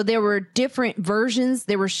 So there were different versions.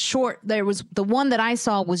 There were short. There was the one that I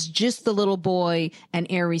saw was just the little boy and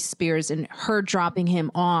Aries Spears and her dropping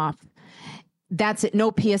him off. That's it.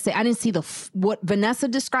 No PSA. I didn't see what Vanessa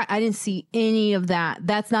described. I didn't see any of that.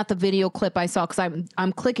 That's not the video clip I saw because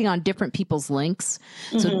I'm clicking on different people's links.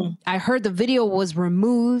 Mm-hmm. So I heard the video was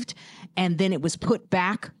removed and then it was put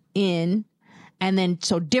back in. And then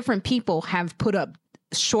so different people have put up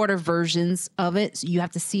shorter versions of it. So you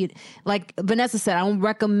have to see it. Like Vanessa said, I don't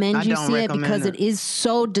recommend you see it because it is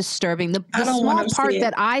so disturbing. The small part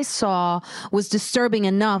that I saw was disturbing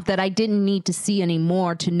enough that I didn't need to see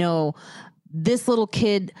anymore to know this little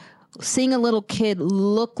kid, seeing a little kid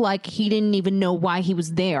look like he didn't even know why he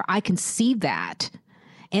was there. I can see that.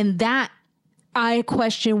 And that I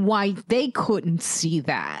question why they couldn't see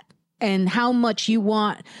that and how much you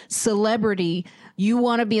want celebrity. You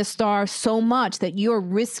want to be a star so much that you're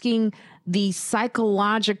risking the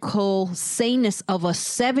psychological saneness of a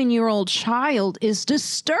 7-year-old child is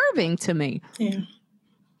disturbing to me. Yeah.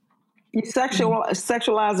 You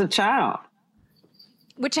sexualize a child.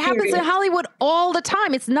 Which happens in Hollywood all the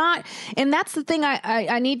time. It's not, and that's the thing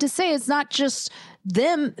I need to say. It's not just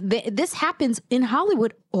them. This happens in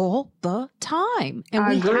Hollywood all the time. And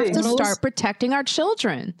we have to start protecting our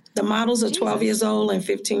children. The models are 12 years old and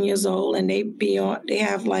 15 years old, and they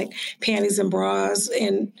have like panties and bras.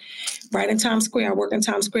 And right in Times Square, I work in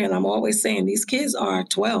Times Square, and I'm always saying these kids are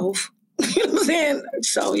 12. You know what I'm saying?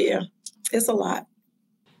 So yeah, it's a lot.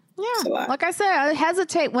 Yeah, like I said, I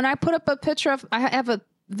hesitate when I put up a picture of. I have a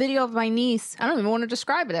video of my niece. I don't even want to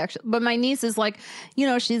describe it actually, but my niece is like,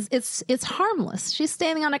 it's harmless. She's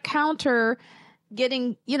standing on a counter,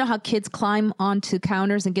 getting, how kids climb onto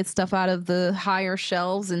counters and get stuff out of the higher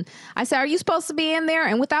shelves. And I say, "Are you supposed to be in there?"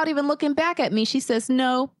 And without even looking back at me, she says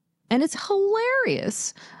no, and it's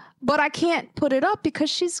hilarious. But I can't put it up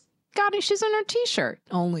because she's she's in her t-shirt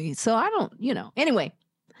only. So I don't, anyway,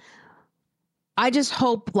 I just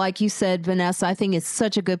hope, like you said, Vanessa, I think it's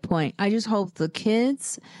such a good point. I just hope the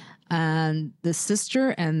kids and the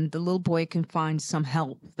sister and the little boy can find some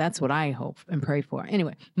help. That's what I hope and pray for.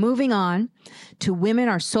 Anyway, moving on to women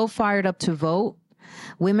are so fired up to vote.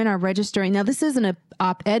 Women are registering. Now, this isn't an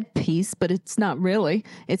op-ed piece, but it's not really.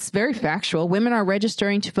 It's very factual. Women are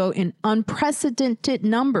registering to vote in unprecedented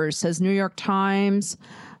numbers, says New York Times.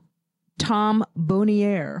 Tom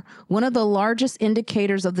Bonnier. One of the largest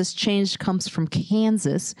indicators of this change comes from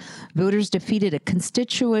Kansas. Voters defeated a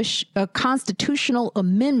constitutional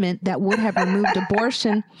amendment that would have removed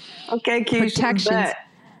abortion protections.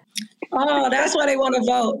 Oh, that's why they want to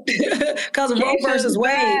vote. Because of Roe versus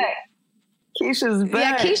Wade. Keisha's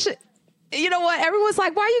back. Yeah, Keisha. You know what? Everyone's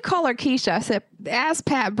like, why you call her Keisha? I said, ask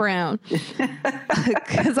Pat Brown.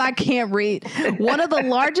 Because I can't read. One of the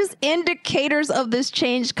largest indicators of this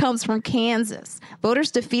change comes from Kansas.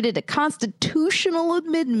 Voters defeated a constitutional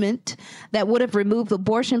amendment that would have removed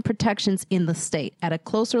abortion protections in the state. At a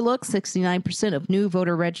closer look, 69% of new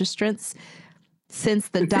voter registrants since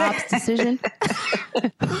the Dobbs decision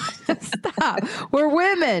were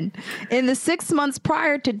women. In the 6 months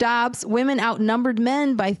prior to Dobbs, women outnumbered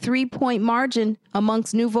men by 3-point margin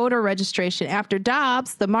amongst new voter registration. After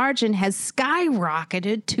Dobbs, the margin has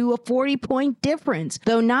skyrocketed to a 40-point difference,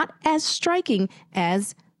 though not as striking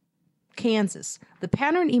as Kansas. The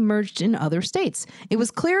pattern emerged in other states. It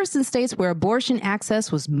was clearest in states where abortion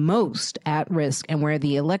access was most at risk and where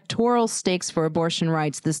the electoral stakes for abortion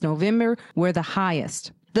rights this November were the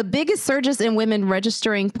highest. The biggest surges in women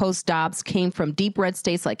registering post-Dobbs came from deep red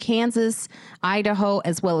states like Kansas, Idaho,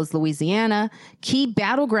 as well as Louisiana. Key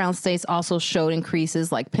battleground states also showed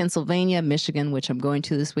increases like Pennsylvania, Michigan, which I'm going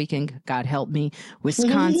to this weekend, God help me,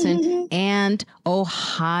 Wisconsin, and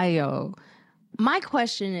Ohio. My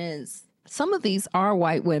question is, some of these are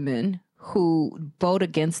white women who vote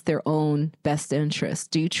against their own best interest.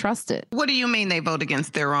 Do you trust it? What do you mean they vote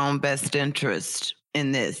against their own best interest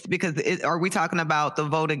in this? Because are we talking about the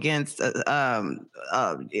vote against a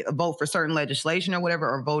vote for certain legislation or whatever,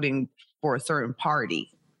 or voting for a certain party?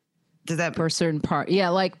 Does that for a certain party? Yeah,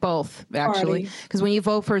 like both, actually. Because when you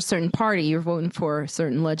vote for a certain party, you're voting for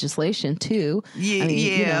certain legislation too.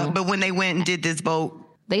 Yeah, but when they went and did this vote,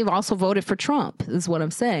 they've also voted for Trump, is what I'm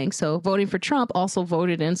saying. So voting for Trump also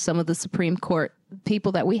voted in some of the Supreme Court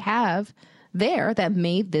people that we have there that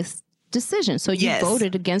made this decision. So you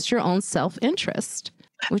voted against your own self-interest,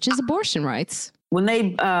 which is abortion rights. When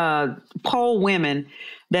they poll women,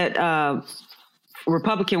 that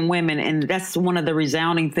Republican women, and that's one of the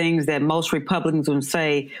resounding things that most Republicans will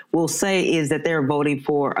say is that they're voting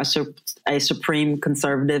for a Supreme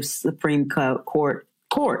Conservative Supreme Court.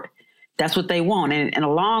 That's what they want. And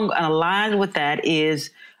aligned with that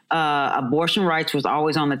is abortion rights was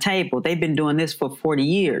always on the table. They've been doing this for 40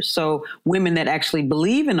 years. So women that actually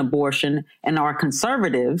believe in abortion and are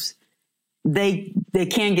conservatives, they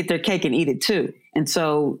can get their cake and eat it too. And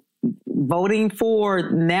so voting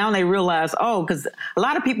for, now they realize, because a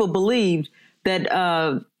lot of people believed that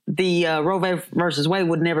the Roe versus Wade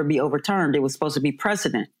would never be overturned. It was supposed to be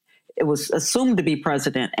precedent. It was assumed to be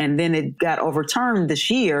precedent, and then it got overturned this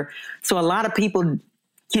year. So a lot of people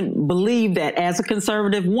can believe that as a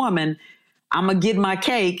conservative woman, I'm going to get my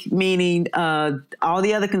cake, meaning all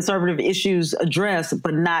the other conservative issues addressed,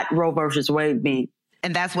 but not Roe versus Wade being.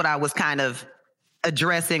 And that's what I was kind of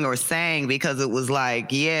addressing or saying, because it was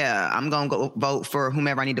like, I'm going to go vote for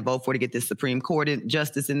whomever I need to vote for to get this Supreme Court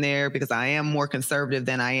justice in there, because I am more conservative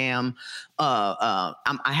than I am. I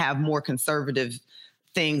have more conservative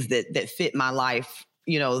things that fit my life,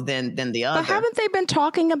 than the other. But haven't they been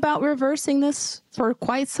talking about reversing this for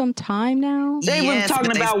quite some time now? They were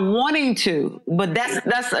talking about wanting to, but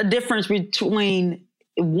that's a difference between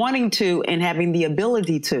wanting to and having the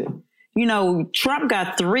ability to. Trump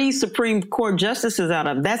got 3 Supreme Court justices out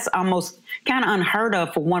of. That's almost kind of unheard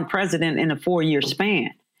of for one president in a 4-year span.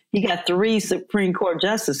 He got 3 Supreme Court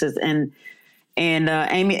justices, and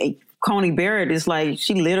Amy Coney Barrett is like,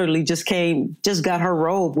 she literally just got her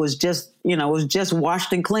robe, was just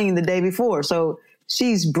washed and cleaned the day before. So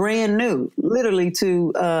she's brand new, literally,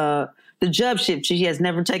 to the judgeship. She has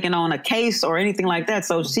never taken on a case or anything like that.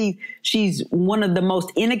 So she's one of the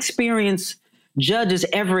most inexperienced judges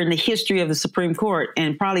ever in the history of the Supreme Court,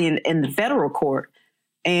 and probably in the federal court.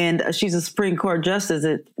 And she's a Supreme Court justice.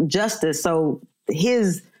 So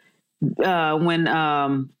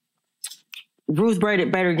when Ruth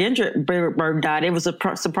Bader Ginsburg died, it was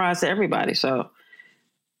a surprise to everybody. So,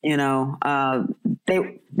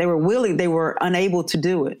 they were willing, they were unable to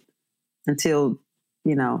do it until,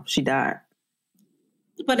 she died.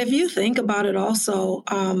 But if you think about it also,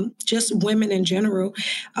 just women in general,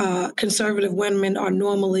 conservative women are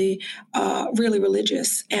normally really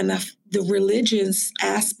religious. And the religious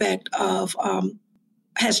aspect of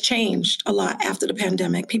has changed a lot after the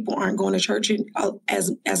pandemic. People aren't going to church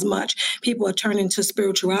as much. People are turning to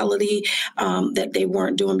spirituality that they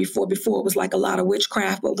weren't doing before. Before it was like a lot of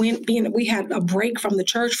witchcraft, but we had a break from the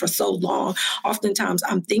church for so long. Oftentimes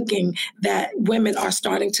I'm thinking that women are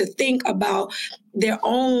starting to think about their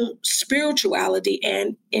own spirituality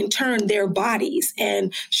and in turn their bodies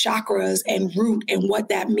and chakras and root and what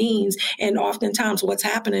that means. And oftentimes what's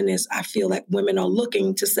happening is I feel like women are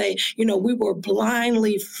looking to say, we were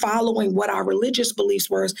blindly following what our religious beliefs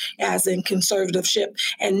were as in conservatorship.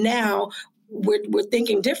 And now we're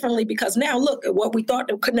thinking differently because now look at what we thought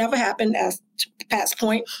that could never happen, as Pat's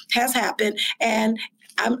point, has happened. And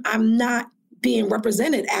I'm not being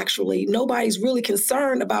represented, actually. Nobody's really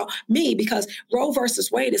concerned about me because Roe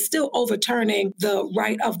versus Wade is still overturning the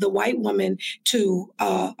right of the white woman to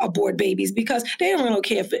abort babies because they don't really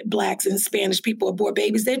care if Blacks and Spanish people abort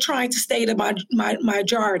babies. They're trying to stay the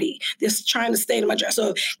majority. They're trying to stay the majority.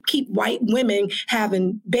 So keep white women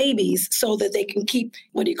having babies so that they can keep,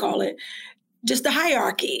 just the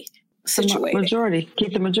hierarchy situated. Majority.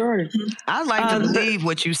 Keep the majority. I'd like to believe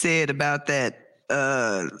what you said about that.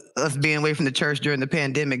 Us being away from the church during the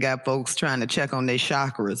pandemic got folks trying to check on their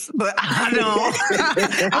chakras, but I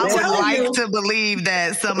don't. I would like to believe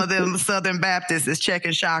that some of them Southern Baptists is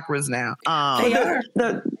checking chakras now. They are.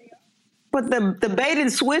 But the bait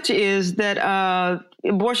and switch is that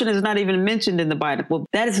abortion is not even mentioned in the Bible. Well,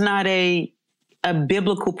 that is not a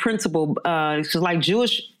biblical principle. It's like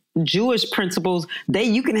Jewish principles.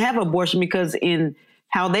 You can have abortion because in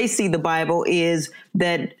how they see the Bible is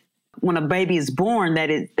that when a baby is born,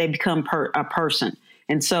 they become a person.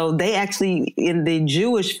 And so they actually, in the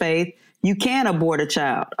Jewish faith, you can abort a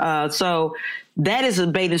child. So that is a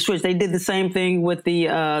bait and switch. They did the same thing with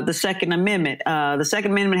the Second Amendment. The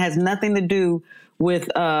Second Amendment has nothing to do with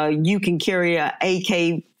you can carry a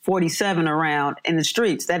AK-47 around in the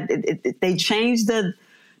streets. They changed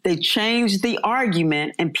the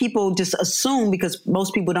argument, and people just assume because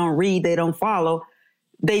most people don't read, they don't follow.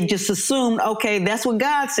 They just assumed, okay, that's what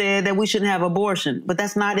God said, that we shouldn't have abortion. But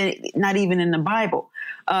that's not even in the Bible.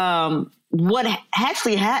 What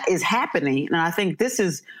actually is happening, and I think this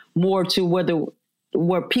is more to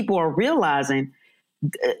where people are realizing,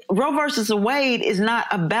 Roe versus Wade is not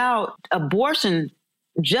about abortion,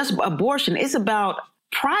 just abortion. It's about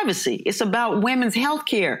privacy. It's about women's health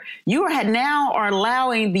care. You now are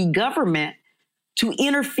allowing the government to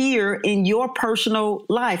interfere in your personal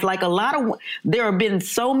life. Like there have been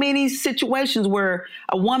so many situations where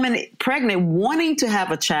a woman pregnant wanting to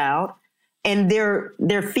have a child and their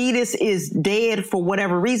fetus is dead for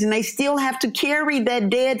whatever reason, they still have to carry that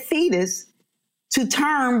dead fetus to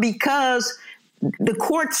term because the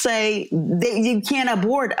courts say that you can't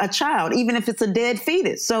abort a child, even if it's a dead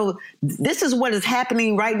fetus. So this is what is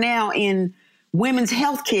happening right now in women's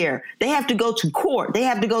health care. They have to go to court. They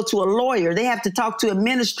have to go to a lawyer. They have to talk to an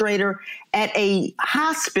administrator at a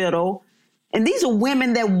hospital. And these are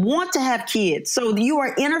women that want to have kids. So you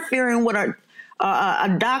are interfering with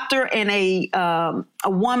a doctor and a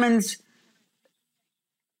woman's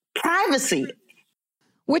privacy.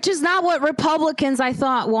 Which is not what Republicans, I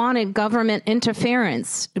thought, wanted government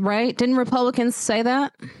interference, right? Didn't Republicans say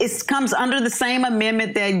that? It comes under the same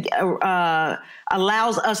amendment that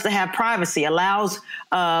allows us to have privacy, allows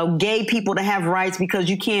gay people to have rights because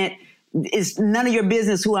you can't, it's none of your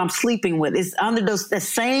business who I'm sleeping with. It's under the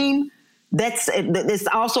same. It's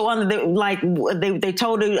also under they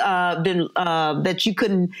told you that you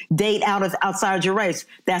couldn't date outside your race.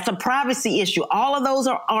 That's a privacy issue. All of those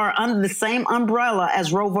are under the same umbrella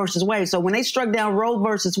as Roe versus Wade. So when they struck down Roe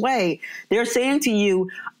versus Wade, they're saying to you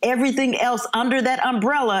everything else under that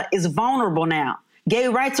umbrella is vulnerable now. Gay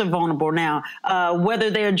rights are vulnerable now. Whether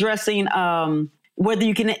they're addressing whether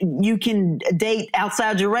you can date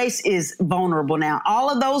outside your race is vulnerable now. All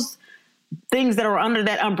of those things that are under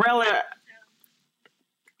that umbrella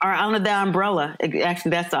are under that umbrella. Actually,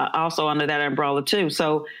 that's also under that umbrella too.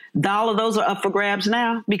 So all of those are up for grabs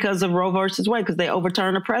now because of Roe versus Wade, because they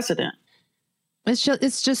overturned a precedent. It's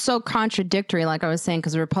just so contradictory, like I was saying,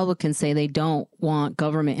 because the Republicans say they don't want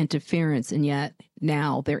government interference, and yet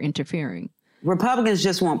now they're interfering. Republicans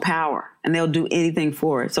just want power, and they'll do anything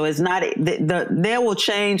for it. So it's not they will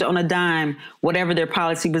change on a dime whatever their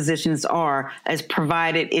policy positions are, as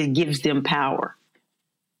provided it gives them power.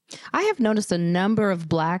 I have noticed a number of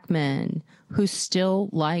Black men who still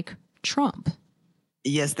like Trump.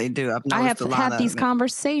 Yes, they do. I have had these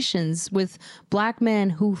conversations with Black men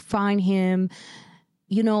who find him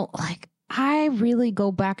like I really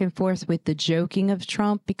go back and forth with the joking of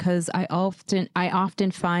Trump, because I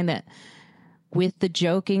often find that with the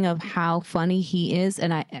joking of how funny he is,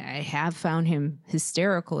 and I have found him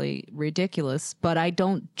hysterically ridiculous, but I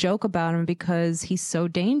don't joke about him because he's so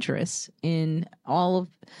dangerous in all of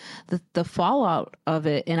the fallout of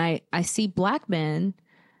it. And I see black men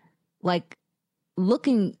like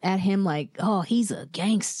looking at him like, oh, he's a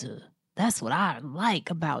gangster. That's what I like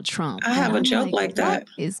about Trump. I have a joke like that.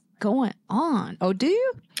 What is going on? Oh, do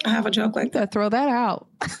you? I have a joke like that. Throw that out.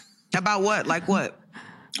 About what? Like what?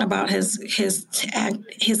 About his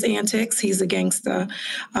antics. He's a gangster.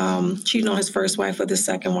 Cheating on his first wife with his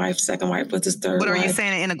second wife with his third wife. But are you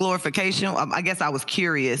saying it in a glorification? I guess I was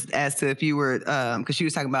curious as to if you were, because she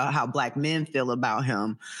was talking about how black men feel about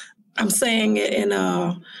him. I'm saying it in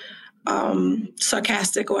a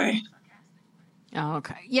sarcastic way. Oh,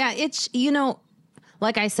 okay. Yeah, it's,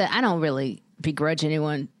 like I said, I don't really begrudge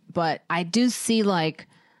anyone, but I do see like,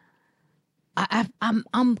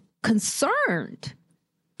 I'm concerned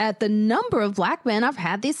at the number of black men I've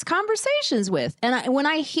had these conversations with. And when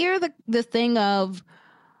I hear the thing of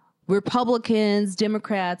Republicans,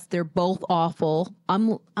 Democrats, they're both awful,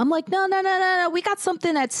 I'm like, no. We got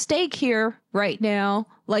something at stake here right now.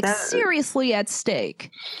 Like seriously at stake.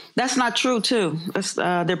 That's not true, too.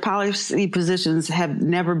 Their policy positions have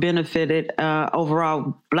never benefited.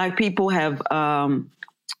 Overall, black people have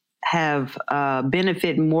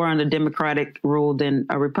benefited more under Democratic rule than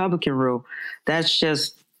a Republican rule. That's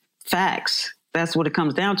just facts. That's what it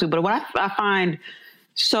comes down to. But what I find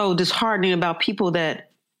so disheartening about people that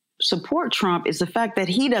support Trump is the fact that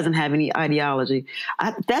he doesn't have any ideology.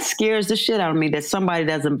 That scares the shit out of me, that somebody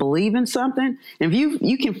doesn't believe in something. And if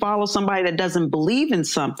you can follow somebody that doesn't believe in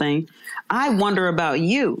something, I wonder about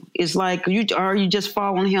you. It's like, are you just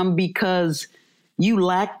following him because you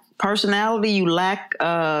lack personality, you lack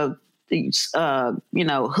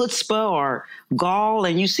chutzpah or gall,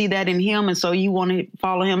 and you see that in him, and so you want to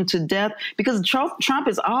follow him to death? Because Trump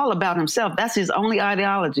is all about himself. That's his only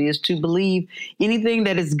ideology, is to believe anything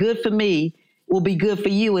that is good for me will be good for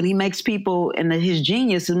you. And he makes people, and his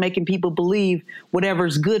genius is making people believe whatever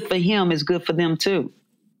is good for him is good for them too.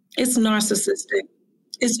 It's narcissistic.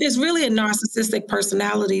 It's really a narcissistic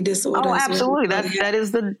personality disorder. Oh, absolutely. That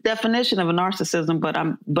is the definition of a narcissism.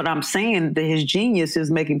 But I'm saying that his genius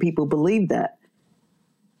is making people believe that.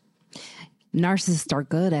 Narcissists are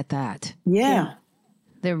good at that. Yeah.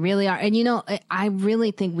 They really are. And, I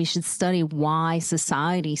really think we should study why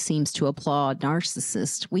society seems to applaud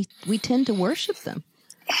narcissists. We tend to worship them.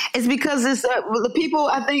 It's because it's the people,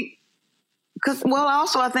 I think,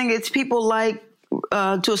 I think it's people like,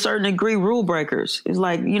 to a certain degree, rule breakers. It's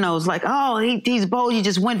like, oh, he's bold. He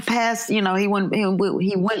just went past, he went,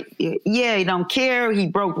 he don't care. He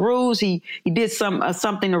broke rules. He did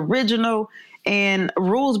something original. And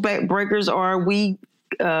rules breakers we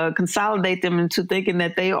consolidate them into thinking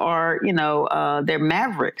that they are, they're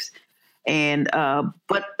mavericks. And,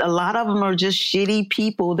 but a lot of them are just shitty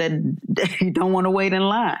people that don't want to wait in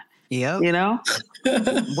line. Yep.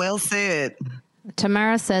 Well said.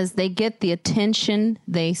 Tamara says they get the attention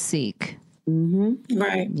they seek. Mm-hmm.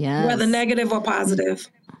 Right. Yes. Whether negative or positive.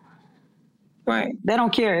 Right. They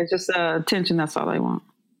don't care. It's just attention. That's all they want.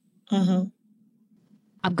 Mm-hmm.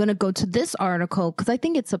 I'm going to go to this article because I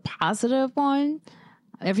think it's a positive one.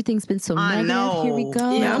 Everything's been so negative. Know. Here we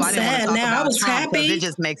go. Yeah, I'm sad now. I was Trump, happy. It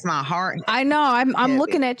just makes my heart. I know. I'm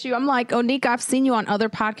looking at you. I'm like, Onika, I've seen you on other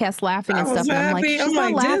podcasts laughing and stuff. And I'm like, she's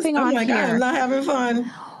not laughing on here. I'm not having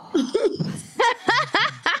fun.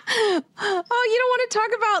 Oh, you don't want to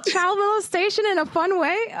talk about child molestation in a fun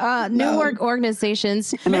way? New work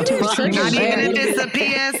organizations. Not even if it's a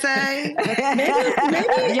PSA.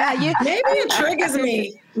 Maybe it triggers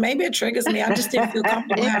me. Maybe it triggers me. I just didn't feel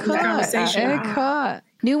comfortable having the conversation. It could.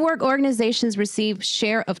 New work organizations receive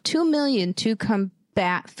share of $2 million to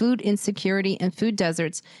combat food insecurity and food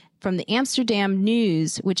deserts from the Amsterdam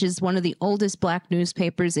News, which is one of the oldest Black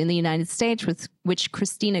newspapers in the United States, with which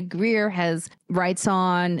Christina Greer writes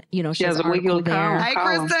on. She has a weekly column. Hey,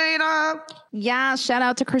 Christina. Yeah, shout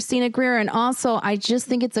out to Christina Greer. And also, I just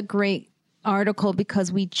think it's a great article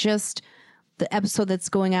because the episode that's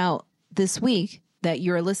going out this week that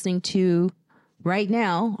you're listening to right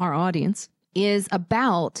now, our audience, is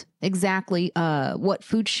about exactly what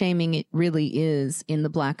food shaming it really is in the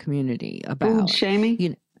Black community. About food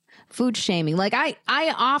shaming? Food shaming. Like I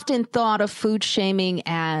often thought of food shaming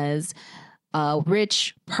as a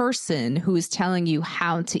rich person who is telling you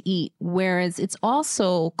how to eat, whereas it's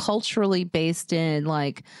also culturally based in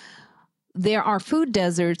like there are food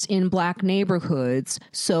deserts in Black neighborhoods.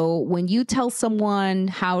 So when you tell someone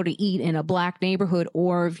how to eat in a Black neighborhood,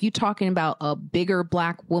 or if you're talking about a bigger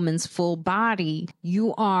Black woman's full body,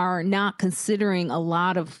 you are not considering a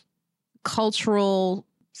lot of cultural,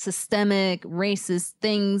 systemic, racist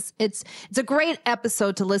things. It's a great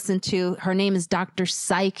episode to listen to. Her name is Dr.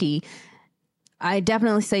 Psyche. I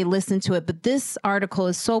definitely say listen to it, but this article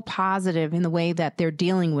is so positive in the way that they're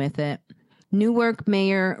dealing with it. Newark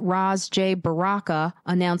Mayor Raz J. Baraka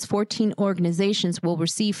announced 14 organizations will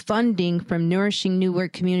receive funding from Nourishing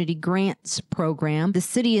Newark Community Grants Program. The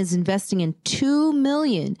city is investing in $2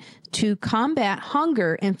 million to combat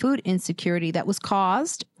hunger and food insecurity that was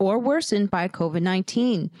caused or worsened by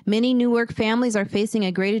COVID-19. Many Newark families are facing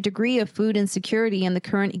a greater degree of food insecurity in the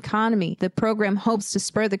current economy. The program hopes to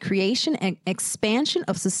spur the creation and expansion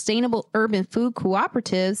of sustainable urban food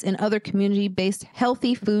cooperatives and other community-based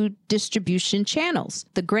healthy food distribution channels.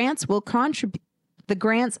 The grants will contribute.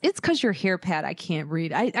 It's because your hair, Pat, I can't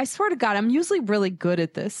read. I swear to God, I'm usually really good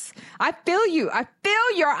at this. I feel you. I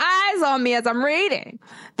feel your eyes on me as I'm reading.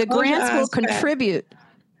 The grants will contribute.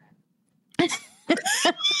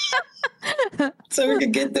 So we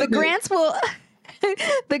can get the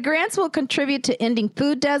grants will contribute to ending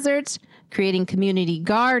food deserts, creating community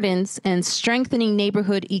gardens, and strengthening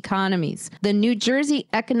neighborhood economies. The New Jersey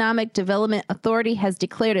Economic Development Authority has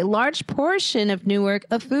declared a large portion of Newark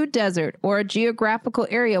a food desert, or a geographical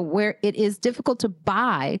area where it is difficult to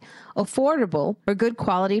buy affordable or good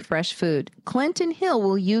quality fresh food. Clinton Hill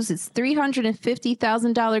will use its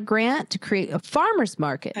 $350,000 grant to create a farmer's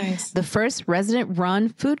market, the first resident-run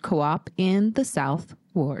food co-op in the South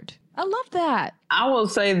Ward. I love that. I will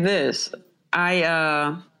say this.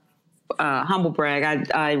 Humble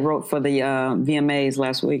brag. I wrote for the VMAs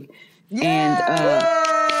last week, and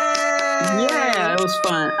it was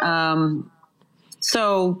fun.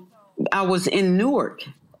 So I was in Newark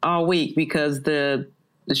all week because the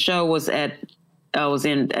show was at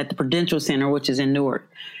the Prudential Center, which is in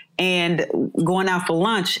Newark, and going out for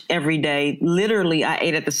lunch every day. Literally, I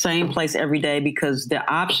ate at the same place every day because the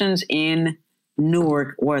options in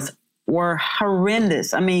Newark were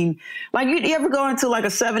horrendous. I mean, like you ever go into like a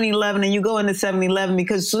 7-Eleven and you go into 7-Eleven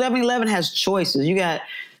because 7-Eleven has choices. You got,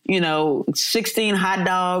 16 hot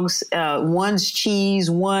dogs, one's cheese,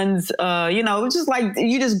 one's, it's just like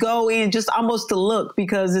you just go in just almost to look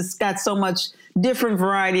because it's got so much different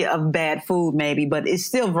variety of bad food maybe, but it's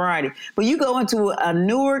still variety. But you go into a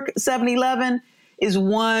Newark 7-Eleven, is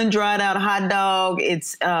one dried out hot dog.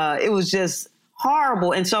 It was just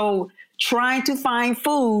horrible. And so trying to find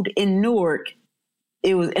food in Newark,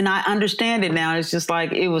 and I understand it now. It's just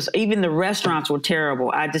like, even the restaurants were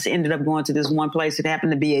terrible. I just ended up going to this one place. It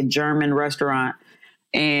happened to be a German restaurant,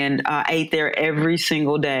 and I ate there every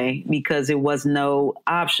single day because there was no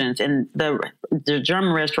options. And the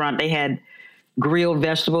German restaurant, they had grilled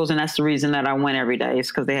vegetables, and that's the reason that I went every day. It's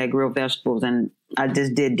because they had grilled vegetables, and I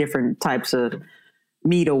just did different types of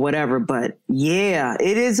meat or whatever. But yeah,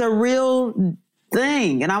 it is a real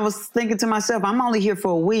thing. And I was thinking to myself, I'm only here for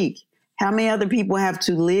a week. How many other people have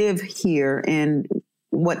to live here, and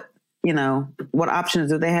what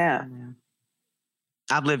options do they have?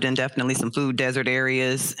 I've lived in definitely some food desert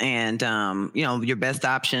areas, and your best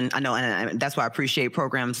option, I know, and that's why I appreciate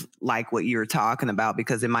programs like what you're talking about,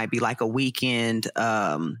 because it might be like a weekend,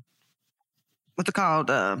 what's it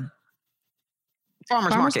called?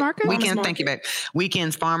 Farmers market. Weekends, thank you, babe.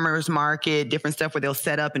 Weekends, farmers market, different stuff where they'll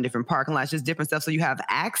set up in different parking lots, just different stuff. So you have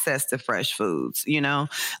access to fresh foods,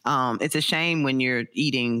 It's a shame when you're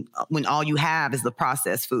eating, when all you have is the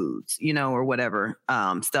processed foods, or whatever,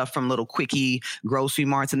 stuff from little quickie grocery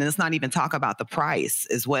marts. And then let's not even talk about the price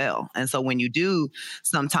as well. And so when you do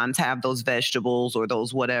sometimes have those vegetables or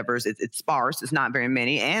those whatevers, it's sparse, it's not very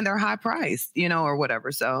many, and they're high priced, or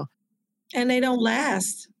whatever. So. And they don't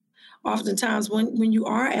last. Oftentimes when you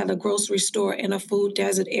are at a grocery store in a food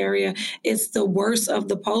desert area, it's the worst of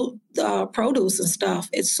the produce and stuff.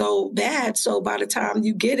 It's so bad. So by the time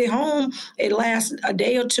you get it home, it lasts a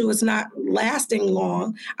day or two. It's not lasting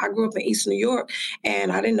long. I grew up in East New York,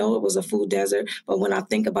 and I didn't know it was a food desert. But when I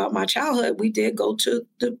think about my childhood, we did go to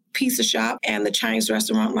the pizza shop and the Chinese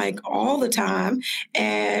restaurant like all the time.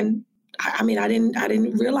 And I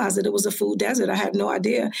didn't realize that it was a food desert. I had no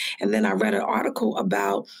idea. And then I read an article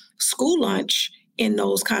about school lunch in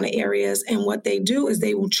those kind of areas. And what they do is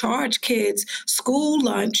they will charge kids school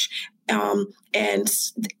lunch. And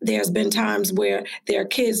there's been times where their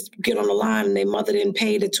kids get on the line and their mother didn't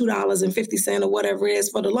pay the $2.50 or whatever it is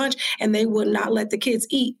for the lunch, and they would not let the kids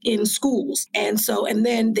eat in schools. And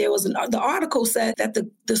then there was the article said that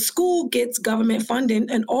the the school gets government funding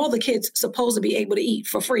and all the kids supposed to be able to eat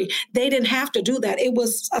for free. They didn't have to do that. It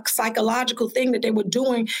was a psychological thing that they were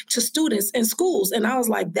doing to students in schools. And I was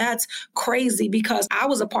like, that's crazy, because I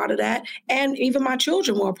was a part of that. And even my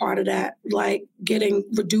children were a part of that, like getting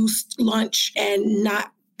reduced lunch and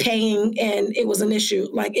not paying, and it was an issue.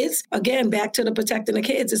 Like, it's, again, back to the protecting the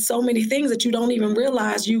kids. It's so many things that you don't even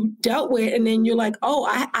realize you dealt with. And then you're like, oh,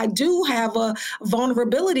 I do have a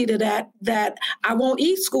vulnerability to that I won't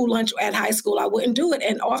eat school lunch at high school. I wouldn't do it.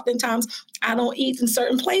 And oftentimes I don't eat in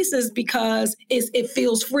certain places because it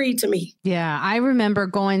feels free to me. Yeah, I remember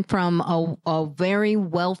going from a very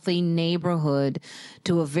wealthy neighborhood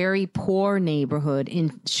to a very poor neighborhood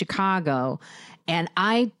in Chicago. And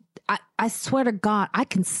I swear to God, I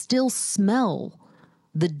can still smell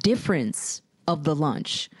the difference of the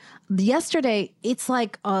lunch. Yesterday, it's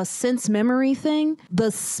like a sense memory thing.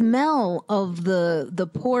 The smell of the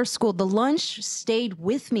poor school, the lunch stayed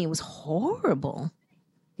with me. It was horrible.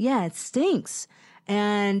 Yeah, it stinks.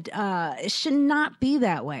 And it should not be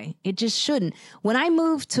that way. It just shouldn't. When I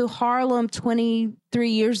moved to Harlem 23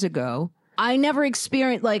 years ago, I never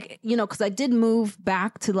experienced, like, because I did move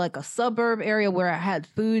back to like a suburb area where I had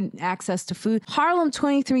access to food. Harlem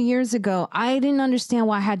 23 years ago, I didn't understand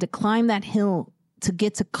why I had to climb that hill to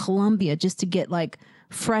get to Columbia just to get like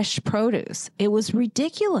fresh produce. It was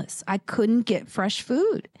ridiculous. I couldn't get fresh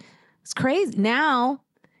food. It's crazy. Now,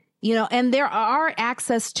 and there are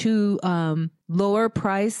access to lower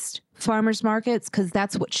priced farmers markets, because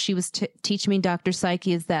that's what she was teaching me, Dr.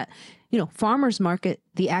 Psyche, is that farmers market,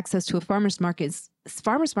 the access to a farmers market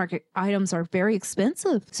farmers market items are very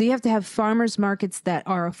expensive. So you have to have farmers markets that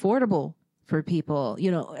are affordable for people,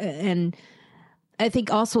 and I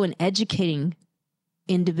think also in educating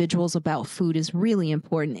individuals about food is really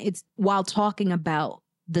important. It's while talking about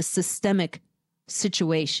the systemic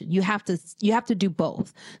situation. You have to do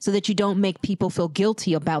both so that you don't make people feel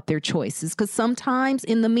guilty about their choices. Because sometimes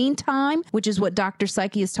in the meantime, which is what Dr.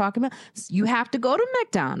 Psyche is talking about, you have to go to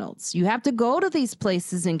McDonald's. You have to go to these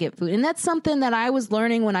places and get food. And that's something that I was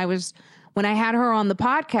learning when I had her on the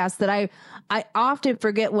podcast, that I often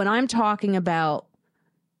forget when I'm talking about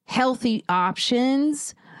healthy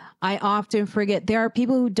options. I often forget there are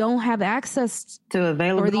people who don't have access to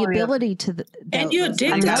availability or the ability to. And you're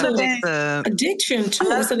addicted to addiction too.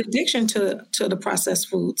 It's an addiction to the processed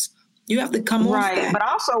foods. You have to come off that. But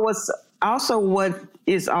what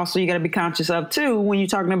is also you got to be conscious of too when you're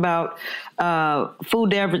talking about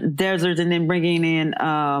food deserts and then bringing in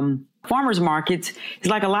farmers markets. It's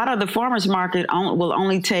like a lot of the farmers market will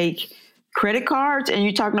only take credit cards, and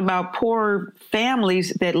you're talking about poor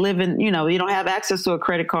families that live in, you don't have access to a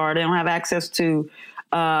credit card. They don't have access to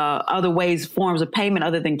other forms of payment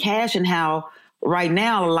other than cash, and how right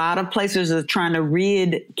now a lot of places are trying to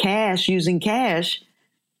rid cash using cash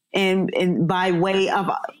and by way of,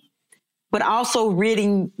 but also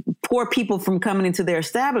ridding poor people from coming into their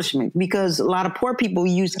establishment, because a lot of poor people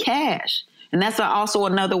use cash. And that's also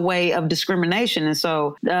another way of discrimination. And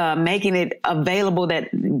so making it available that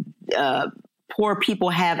poor people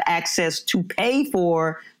have access to pay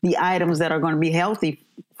for the items that are going to be healthy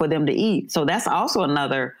for them to eat. So that's also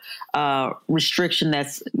another restriction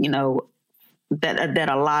that's, that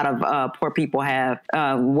a lot of poor people have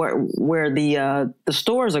where the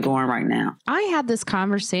stores are going right now. I had this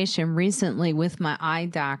conversation recently with my eye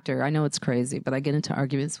doctor. I know it's crazy, but I get into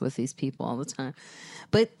arguments with these people all the time.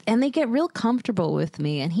 And they get real comfortable with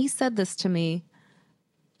me. And he said this to me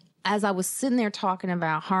as I was sitting there talking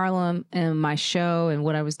about Harlem and my show and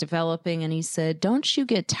what I was developing. And he said, don't you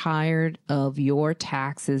get tired of your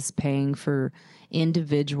taxes paying for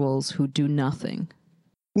individuals who do nothing?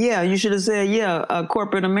 Yeah, you should have said,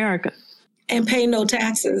 corporate America. And pay no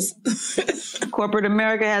taxes. Corporate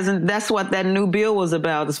America hasn't. That's what that new bill was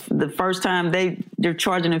about. It's the first time they're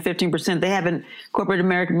charging them 15%. Corporate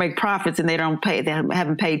America make profits and they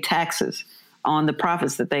haven't paid taxes on the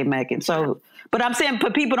profits that they make. And so, but I'm saying,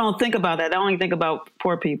 but people don't think about that. They only think about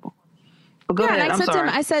poor people. But go ahead. And I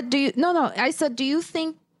said to him, I said, do you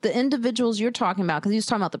think the individuals you're talking about, because he was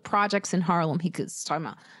talking about the projects in Harlem,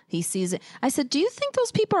 he sees it. I said, do you think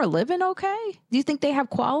those people are living okay? Do you think they have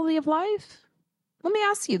quality of life? Let me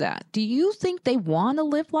ask you that. Do you think they want to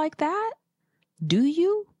live like that? Do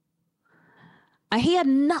you? He had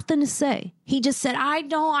nothing to say. He just said, I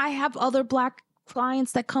know I have other Black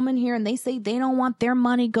clients that come in here and they say they don't want their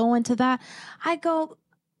money going to that. I go,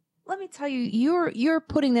 let me tell you, you're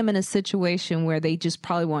putting them in a situation where they just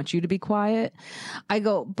probably want you to be quiet. I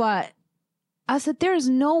go, but I said, there's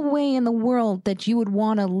no way in the world that you would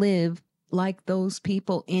want to live like those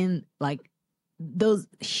people those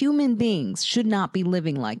human beings should not be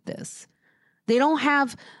living like this. They don't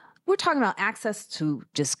have, we're talking about access to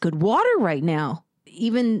just good water right now.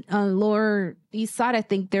 Even on Lower East Side, I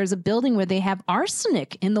think there's a building where they have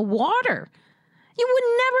arsenic in the water. You would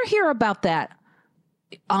never hear about that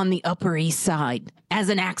on the Upper East Side as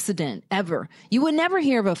an accident ever. You would never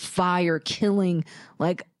hear of a fire killing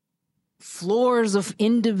like floors of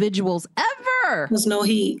individuals ever. There's no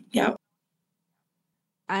heat. Yep.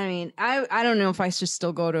 I mean, I don't know if I should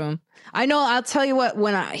still go to him. I know, I'll tell you what,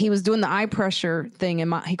 when he was doing the eye pressure thing,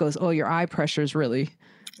 and he goes, "Oh, your eye pressure is really,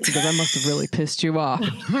 because I must have really pissed you off."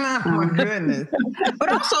 Oh my goodness.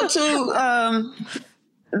 But also too,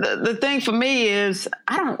 the thing for me is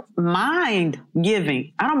I don't mind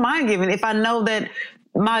giving. I don't mind giving if I know that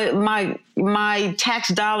my tax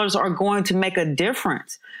dollars are going to make a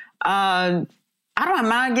difference. I don't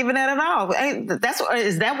mind giving that at all.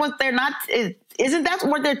 Isn't that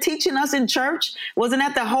what they're teaching us in church? Wasn't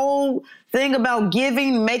that the whole thing about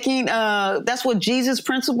giving, making, that's what Jesus'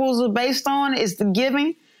 principles are based on, is the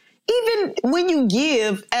giving? Even when you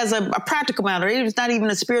give as a practical matter, it's not even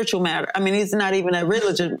a spiritual matter. I mean, it's not even a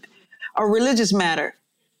religious matter.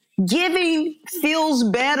 Giving feels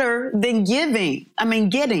better than getting.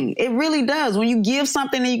 It really does. When you give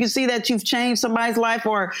something and you can see that you've changed somebody's life,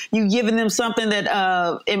 or you've given them something that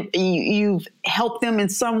you've helped them in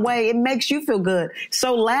some way, it makes you feel good.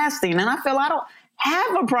 So lasting. And I feel I don't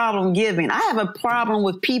have a problem giving. I have a problem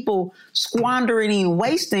with people squandering and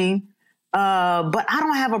wasting, but I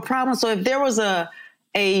don't have a problem. So if there was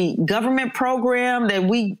a government program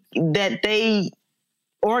that they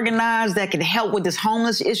organized that could help with this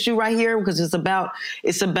homeless issue right here, because it's about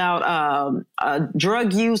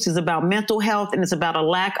drug use, it's about mental health, and it's about a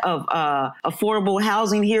lack of affordable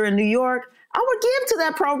housing here in New York, I would give to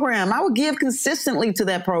that program. I would give consistently to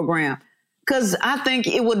that program because I think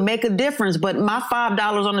it would make a difference. But my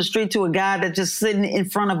 $5 on the street to a guy that's just sitting in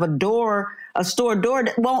front of a store door,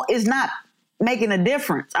 is not making a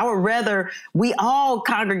difference. I would rather we all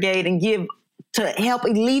congregate and give to help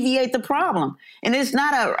alleviate the problem. And it's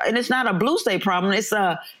not a blue state problem. It's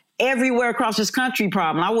a everywhere across this country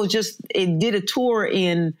problem. Did a tour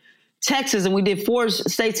in Texas, and we did 4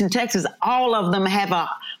 states in Texas. All of them have a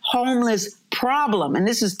homeless problem. And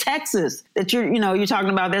this is Texas that you're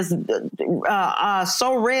talking about. That's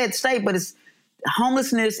so red state, but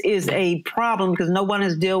homelessness is a problem because no one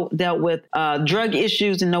has dealt with drug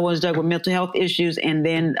issues, and no one's dealt with mental health issues. And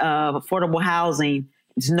then affordable housing.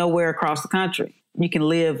 It's nowhere across the country. You can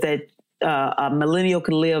live that a millennial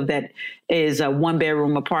can live that is a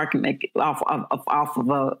 1-bedroom apartment off of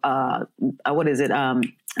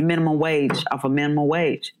minimum wage, off of minimum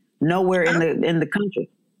wage. Nowhere in the country.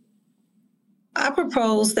 I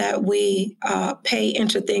propose that we pay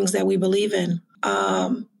into things that we believe in.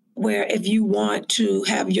 Where if you want to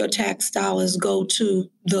have your tax dollars go to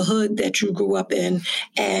the hood that you grew up in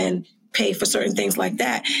and pay for certain things like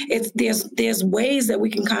that. There's ways that we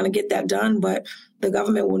can kind of get that done, but the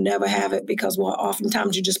government will never have it because,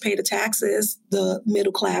 oftentimes you just pay the taxes, the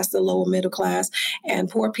middle class, the lower middle class, and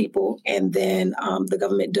poor people, and then the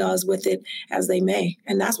government does with it as they may.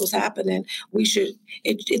 And that's what's happening.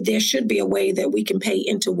 There should be a way that we can pay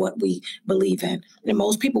into what we believe in. And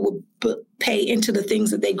most people will pay into the things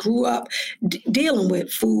that they grew up dealing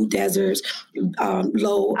with, food deserts,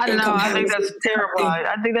 low income housing. I think that's terrible.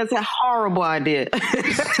 I think that's a horrible idea. I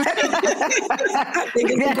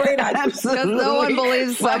think it's a great idea. Absolutely. No one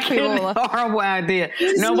believes black people. Horrible idea.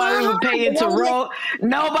 Nobody would pay into road.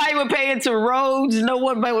 Nobody would pay into roads.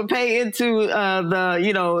 Nobody would pay into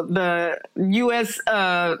the U.S.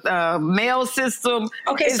 Mail system.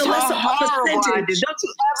 Okay, it's so let's a percentage. Don't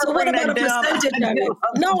you ever so what about a percentage of it?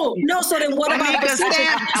 No. So then what about a percentage?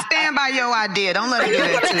 Stand by your idea. Don't let her get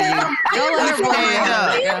it to you. Don't let her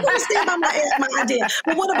I'm going to stand by my idea.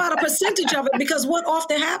 But what about a percentage of it? Because what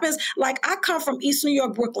often happens, like I come from East New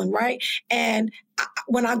York, Brooklyn, right? And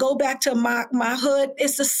when I go back to my hood,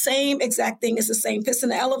 it's the same exact thing. It's the same piss in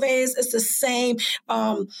the elevators. It's the same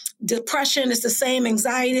depression. It's the same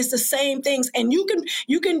anxiety. It's the same things. And you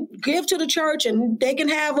can give to the church, and they can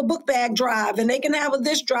have a book bag drive, and they can have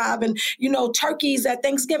this drive, and turkeys at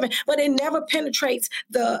Thanksgiving. But it never penetrates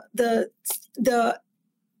the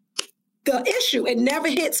issue. It never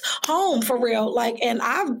hits home for real. And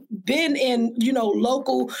I've been in,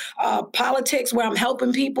 local politics where I'm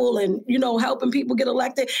helping people and, helping people get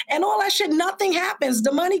elected and all that shit. Nothing happens.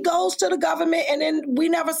 The money goes to the government and then we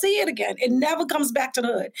never see it again. It never comes back to the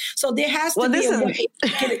hood. So there has to be a way to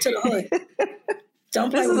get it to the hood.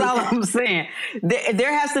 Don't play This with is all that. I'm saying.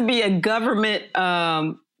 There has to be a government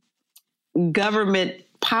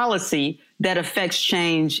policy that affects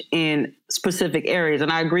change in specific areas.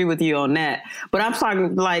 And I agree with you on that. But I'm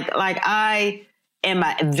talking like I am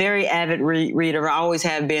a very avid reader. I always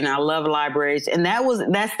have been. I love libraries. And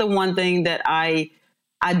that's the one thing that I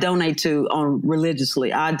donate to on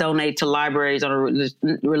religiously. I donate to libraries on a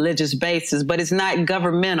religious basis, but it's not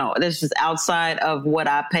governmental. This is outside of what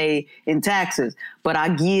I pay in taxes. But I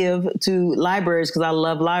give to libraries because I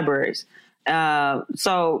love libraries.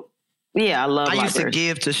 So yeah, I love libraries. I used to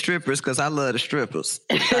give to strippers because I love the strippers.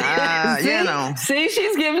 See,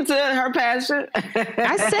 she's giving to her passion.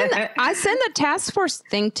 I send the task force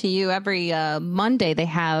thing to you every Monday they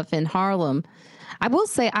have in Harlem. I will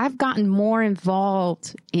say I've gotten more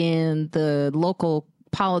involved in the local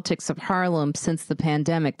politics of Harlem since the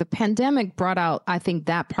pandemic. The pandemic brought out, I think,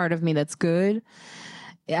 that part of me that's good.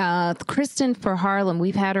 Kristen for Harlem,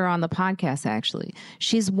 we've had her on the podcast, actually.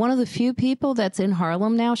 She's one of the few people that's in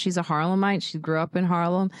Harlem now. She's a Harlemite. She grew up in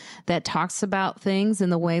Harlem, that talks about things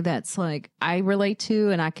in the way that's like I relate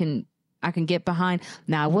to and I can get behind.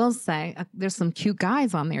 Now, I will say there's some cute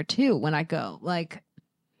guys on there, too, when I go. Like,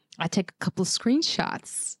 I take a couple of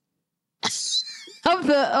screenshots of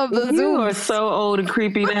the Zoom. You are so old and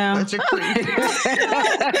creepy now. I thought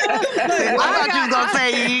you was gonna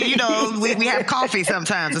say, we have coffee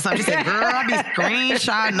sometimes or something. You said, girl, I be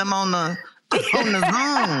screenshotting them on the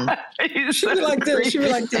Zoom. She be like this.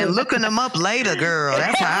 And looking them up later, girl.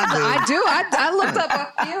 That's how I do. I looked up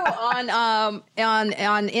a few on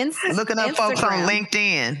Instagram. Looking up folks on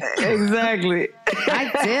LinkedIn. Exactly.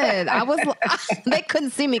 I did. They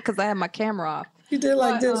couldn't see me because I had my camera off. You did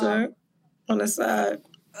this, right? On the side.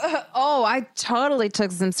 I totally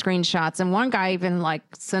took some screenshots, and one guy even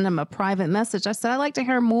sent him a private message. I said, I'd like to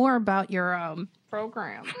hear more about your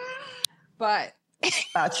program, but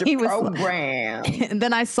about your program. And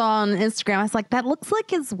then I saw on Instagram, I was like, that looks like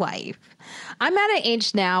his wife. I'm at an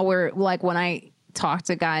age now where when I talk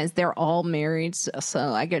to guys, they're all married, so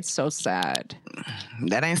I get so sad.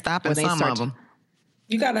 That ain't stopping some of them.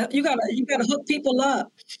 You gotta hook people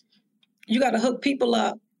up. You gotta hook people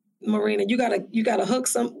up, Marina. You gotta hook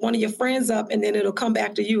one of your friends up, and then it'll come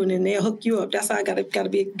back to you, and then they'll hook you up. That's how I gotta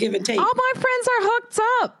be a give and take. All my friends are hooked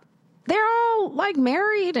up. They're all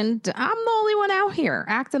married, and I'm the only one out here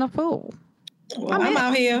acting a fool. Well, I'm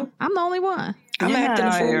out here. I'm the only one. I'm acting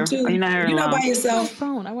a fool too. You're not by yourself.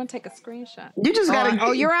 Phone. I want to take a screenshot. You just gotta.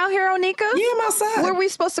 Oh, you're out here, Onika? Yeah, I'm outside. Where are we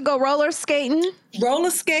supposed to go? Roller skating? Roller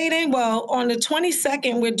skating. Well, on the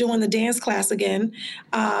 22nd, we're doing the dance class again.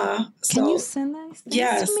 Can you send that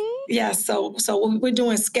to me? Yes. So we're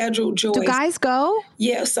doing scheduled joys. Do guys go?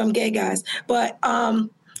 Yeah, some gay guys. But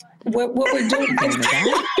what we're doing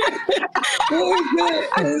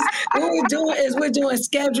is we're doing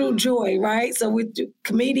scheduled joy, right? So we do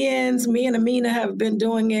comedians. Me and Amina have been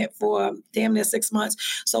doing it for damn near 6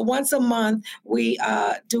 months. So once a month we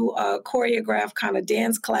do a choreographed kind of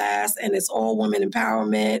dance class, and it's all women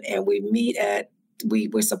empowerment. And we meet at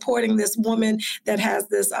we're supporting this woman that has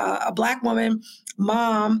this a Black woman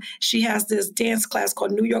mom. She has this dance class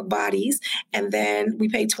called New York Bodies, and then we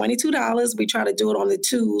pay $22. We try to do it on the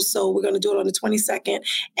 2s, so we're going to do it on the 22nd.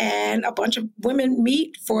 And a bunch of women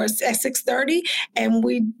meet at 6:30, and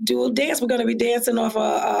we do a dance. We're going to be dancing off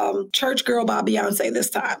a Church Girl by Beyonce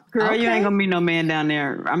this time. Girl, okay. You ain't gonna meet no man down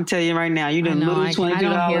there. I'm telling you right now. You didn't lose $22. I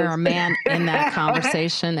don't hear a man in that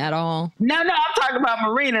conversation at all. No, I'm talking about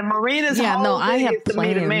Marina. Marina's I have to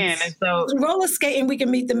meet a man. And so roller skating, we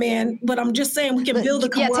can meet the man, but I'm just saying we can build the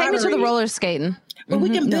camaraderie. Yeah, take me to the roller skating. But we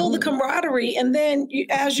can build the camaraderie, and then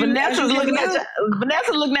Vanessa's looking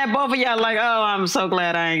at both of y'all like, oh, I'm so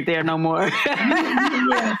glad I ain't there no more.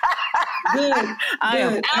 Yeah. Good. I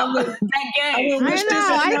am out of that game.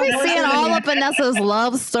 I've been seeing all of Vanessa's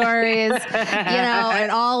love stories,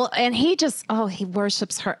 and he just, he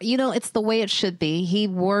worships her. It's the way it should be. He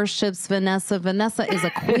worships Vanessa. Vanessa is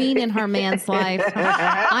a queen in her man's life.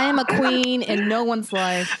 I am a queen in no one's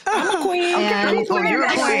life. I'm a queen. You're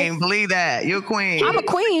a queen. Believe that. You're a queen. I'm a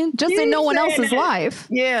queen, just in no one else's life.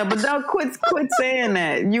 Yeah, but don't quit saying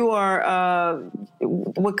that. You are,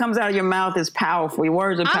 what comes out of your mouth is powerful. Your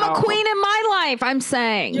words are powerful. I'm a queen in my life, I'm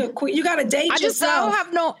saying. You're a queen. You got to date yourself.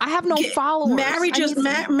 I have no followers.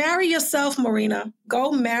 Marry yourself, Marina.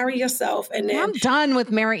 Go marry yourself. And then I'm done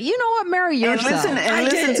with marry. You know what? Marry yourself.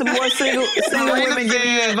 Listen to more single women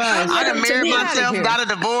giving you advice. I done married myself, got a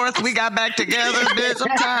divorce. We got back together, bitch.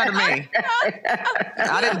 I'm tired of me.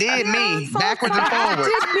 I done did me. Backwards and forwards.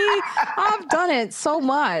 I've done it so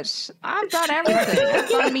much. I've done everything. I've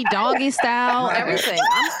done me doggy style, everything.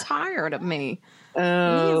 I'm tired of me. Me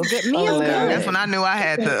is good. That's when I knew I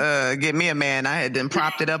had to get me a man. I had then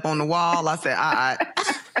propped it up on the wall. I said,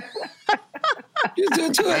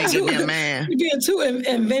 Man. You're being too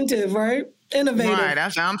inventive, right? Innovative. Right.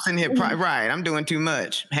 I'm sitting here. Right. I'm doing too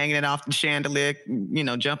much. Hanging it off the chandelier,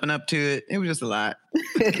 jumping up to it. It was just a lot.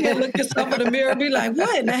 You can't look yourself in the mirror and be like,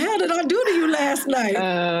 what in the hell did I do to you last night?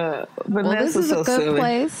 Well, this is a good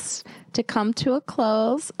place to come to a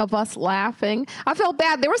close of us laughing. I felt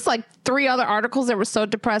bad. There was like 3 other articles that were so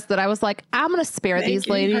depressed that I was like, I'm going to spare these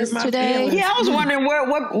ladies today. Feelings. Yeah, I was wondering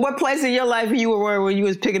what place in your life you were when you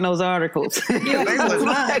was picking those articles. Yeah, They was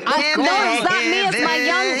like, it's not me.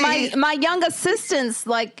 It's my young assistants.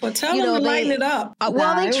 Like, well, tell them to lighten it up.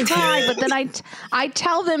 They try, but then I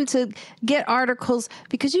tell them to get articles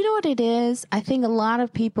because you know what it is. I think a lot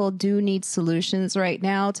of people do need solutions right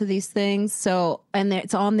now to these things. So, and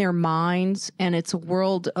it's on their minds, and it's a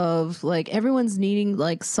world of like everyone's needing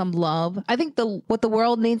like some love. I think what the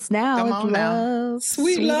world needs now is love,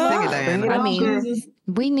 sweet love. I mean,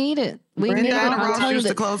 we need it. We need it. I'll tell you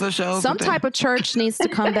that close the show. Some type of church needs to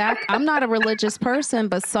come back. I'm not a religious person,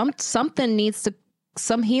 but some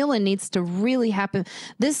healing needs to really happen.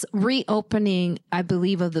 This reopening, I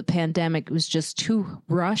believe, of the pandemic was just too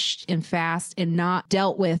rushed and fast and not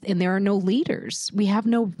dealt with. And there are no leaders. We have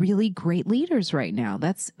no really great leaders right now.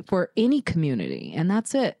 That's for any community. And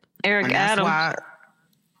that's it. Eric Adams.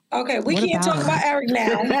 Okay, we can't talk about Eric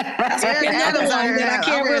now. That's another one that I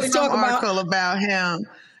can't really talk about him.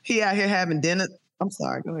 He out here having dinner. I'm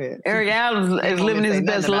sorry. Go ahead. Eric Adams is living his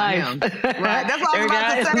best life. Right. That's what I was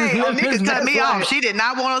about to say. Onika cut me off. She did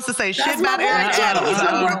not want us to say shit about Eric Adams. He's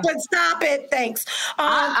from Brooklyn. Stop it. Thanks.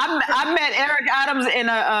 I met Eric Adams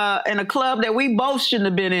in a club that we both shouldn't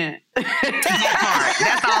have been in. That's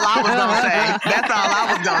all I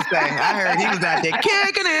was gonna say. I heard he was out there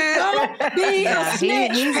kicking it. Don't be a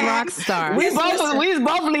snitch. He's rock star. We was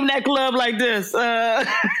both leaving that club like this.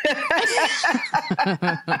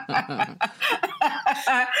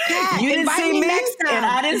 Pat, you didn't see me next time. And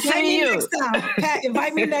I didn't see you. Pat,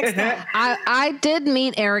 invite me next time. I did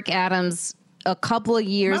meet Eric Adams a couple of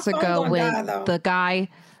years ago when the guy.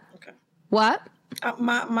 Okay. What?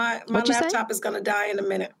 My laptop is going to die in a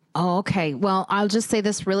minute. Oh, okay. Well, I'll just say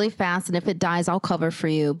this really fast, and if it dies, I'll cover for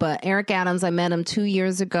you. But Eric Adams, I met him 2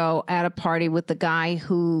 years ago at a party with the guy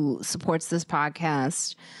who supports this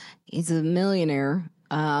podcast. He's a millionaire.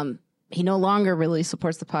 He no longer really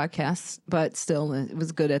supports the podcast, but still, it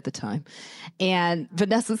was good at the time. And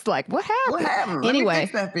Vanessa's like, what happened? What happened? Anyway, let me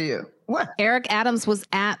fix that for you. What? Eric Adams was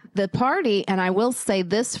at the party, and I will say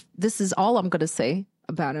this is all I'm going to say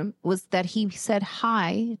about him, was that he said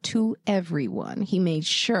hi to everyone. He made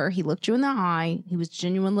sure he looked you in the eye. He was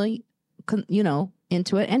genuinely,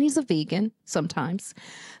 into it. And he's a vegan sometimes.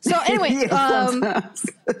 So anyway,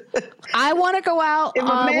 I want to go out. If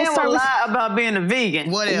a man would lie about being a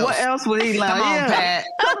vegan, what else would he lie? Come on, Pat.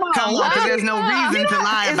 Come on, because there's no reason to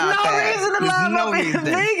lie about that. There's no reason to lie about being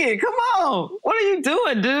vegan. Come on. What are you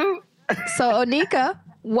doing, dude? So, Onika,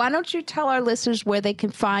 why don't you tell our listeners where they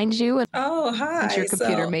can find you? Oh, hi. Your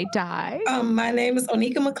computer may die. My name is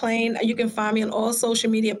Onika McLean. You can find me on all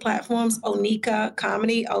social media platforms, Onika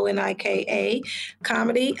Comedy, Onika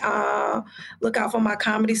Comedy. Look out for my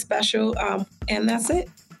comedy special, and that's it.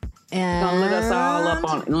 And don't look us all up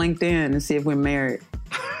on LinkedIn and see if we're married.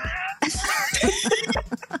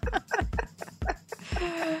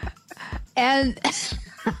 And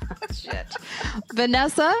shit.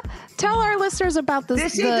 Vanessa, tell our listeners about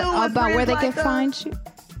this, about where they can find you.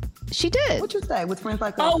 She did. What you say? With friends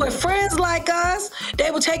like us? Oh, with friends like us, they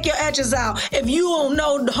will take your edges out if you don't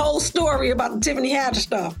know the whole story about the Tiffany Haddish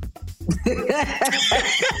stuff. Yes,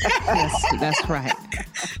 that's right.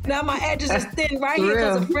 Now my edges is thin right here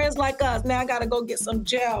because of friends like us. Now I got to go get some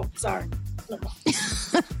gel. Sorry.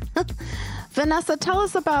 Vanessa, tell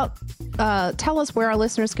us where our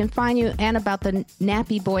listeners can find you and about the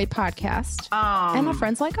Nappy Boy podcast and the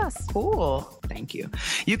Friends Like Us. Cool. Thank you.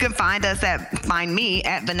 You can find me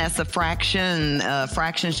at Vanessa Fraction.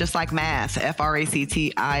 Fractions just like math.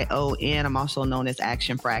 FRACTION. I'm also known as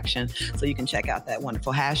Action Fraction. So you can check out that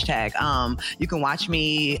wonderful hashtag. You can watch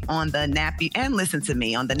me on the Nappy and listen to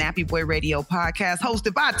me on the Nappy Boy Radio podcast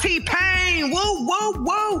hosted by T-Pain. Woo, woo,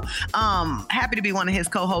 woo. Happy to be one of his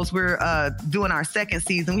co-hosts. We're doing our second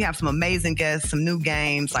season. We have some amazing guests, some new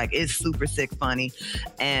games. Like, it's super sick funny.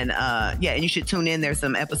 And and you should tune in. There's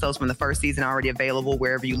some episodes from the first season already already available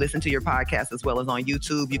wherever you listen to your podcast, as well as on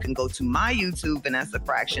YouTube. You can go to my YouTube, Vanessa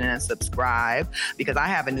Fraction, and subscribe, because I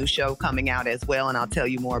have a new show coming out as well, and I'll tell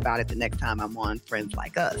you more about it the next time I'm on Friends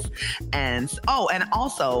Like Us. And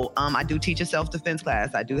also, I do teach a self-defense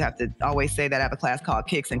class. I do have to always say that I have a class called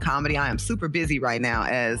Kicks and Comedy. I am super busy right now,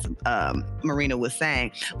 as Marina was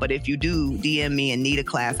saying, but if you do DM me and need a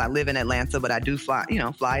class, I live in Atlanta, but I do fly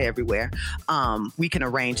everywhere. We can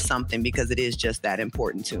arrange something, because it is just that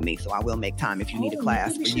important to me. So I will make time if you need a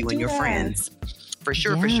class for you and your friends. For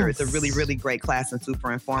sure, for sure. It's a really, really great class and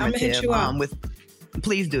super informative. I'm gonna hit you up.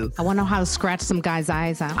 Please do. I want to know how to scratch some guys'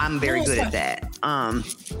 eyes out. I'm very good at that.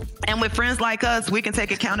 And with Friends Like Us, we can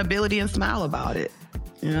take accountability and smile about it.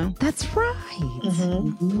 You know? That's right.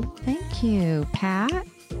 Mm-hmm. Thank you, Pat.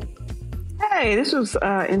 Hey, this was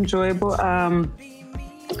enjoyable.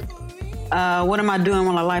 What am I doing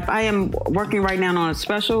with my life? I am working right now on a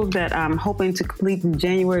special that I'm hoping to complete in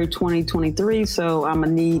January 2023. So I'm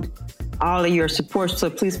going to need all of your support. So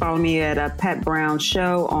please follow me at Pat Brown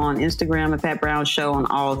Show on Instagram, and Pat Brown Show on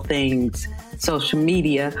all things social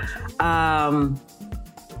media.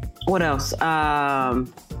 What else?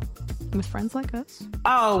 With Friends Like Us?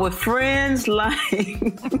 Oh, with friends like...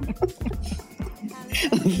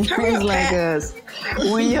 friends like us.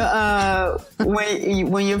 When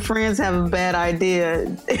your friends have a bad idea,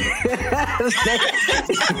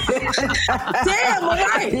 damn, all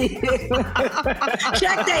right.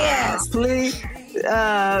 Check their ass. Please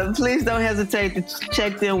don't hesitate to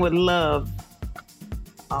check them with love.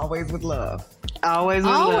 Always with love. Always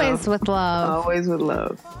with love. Always with love. Always with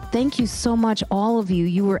love. Thank you so much, all of you.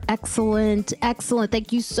 You were excellent. Excellent.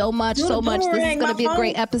 Thank you so much, so much. This is going to be a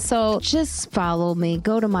great episode. Just follow me.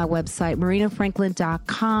 Go to my website,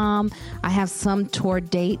 marinafranklin.com. I have some tour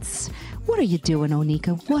dates. What are you doing,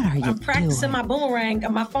 Onika? What are you doing? I'm practicing my boomerang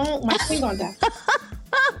on my phone. My screen on that.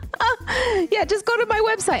 Yeah, just go to my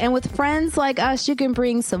website. And with Friends Like Us, you can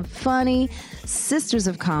bring some funny sisters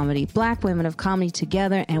of comedy, Black women of comedy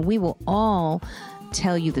together, and we will all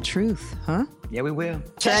tell you the truth, huh? Yeah, we will.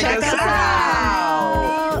 Check us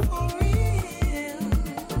out. Oh.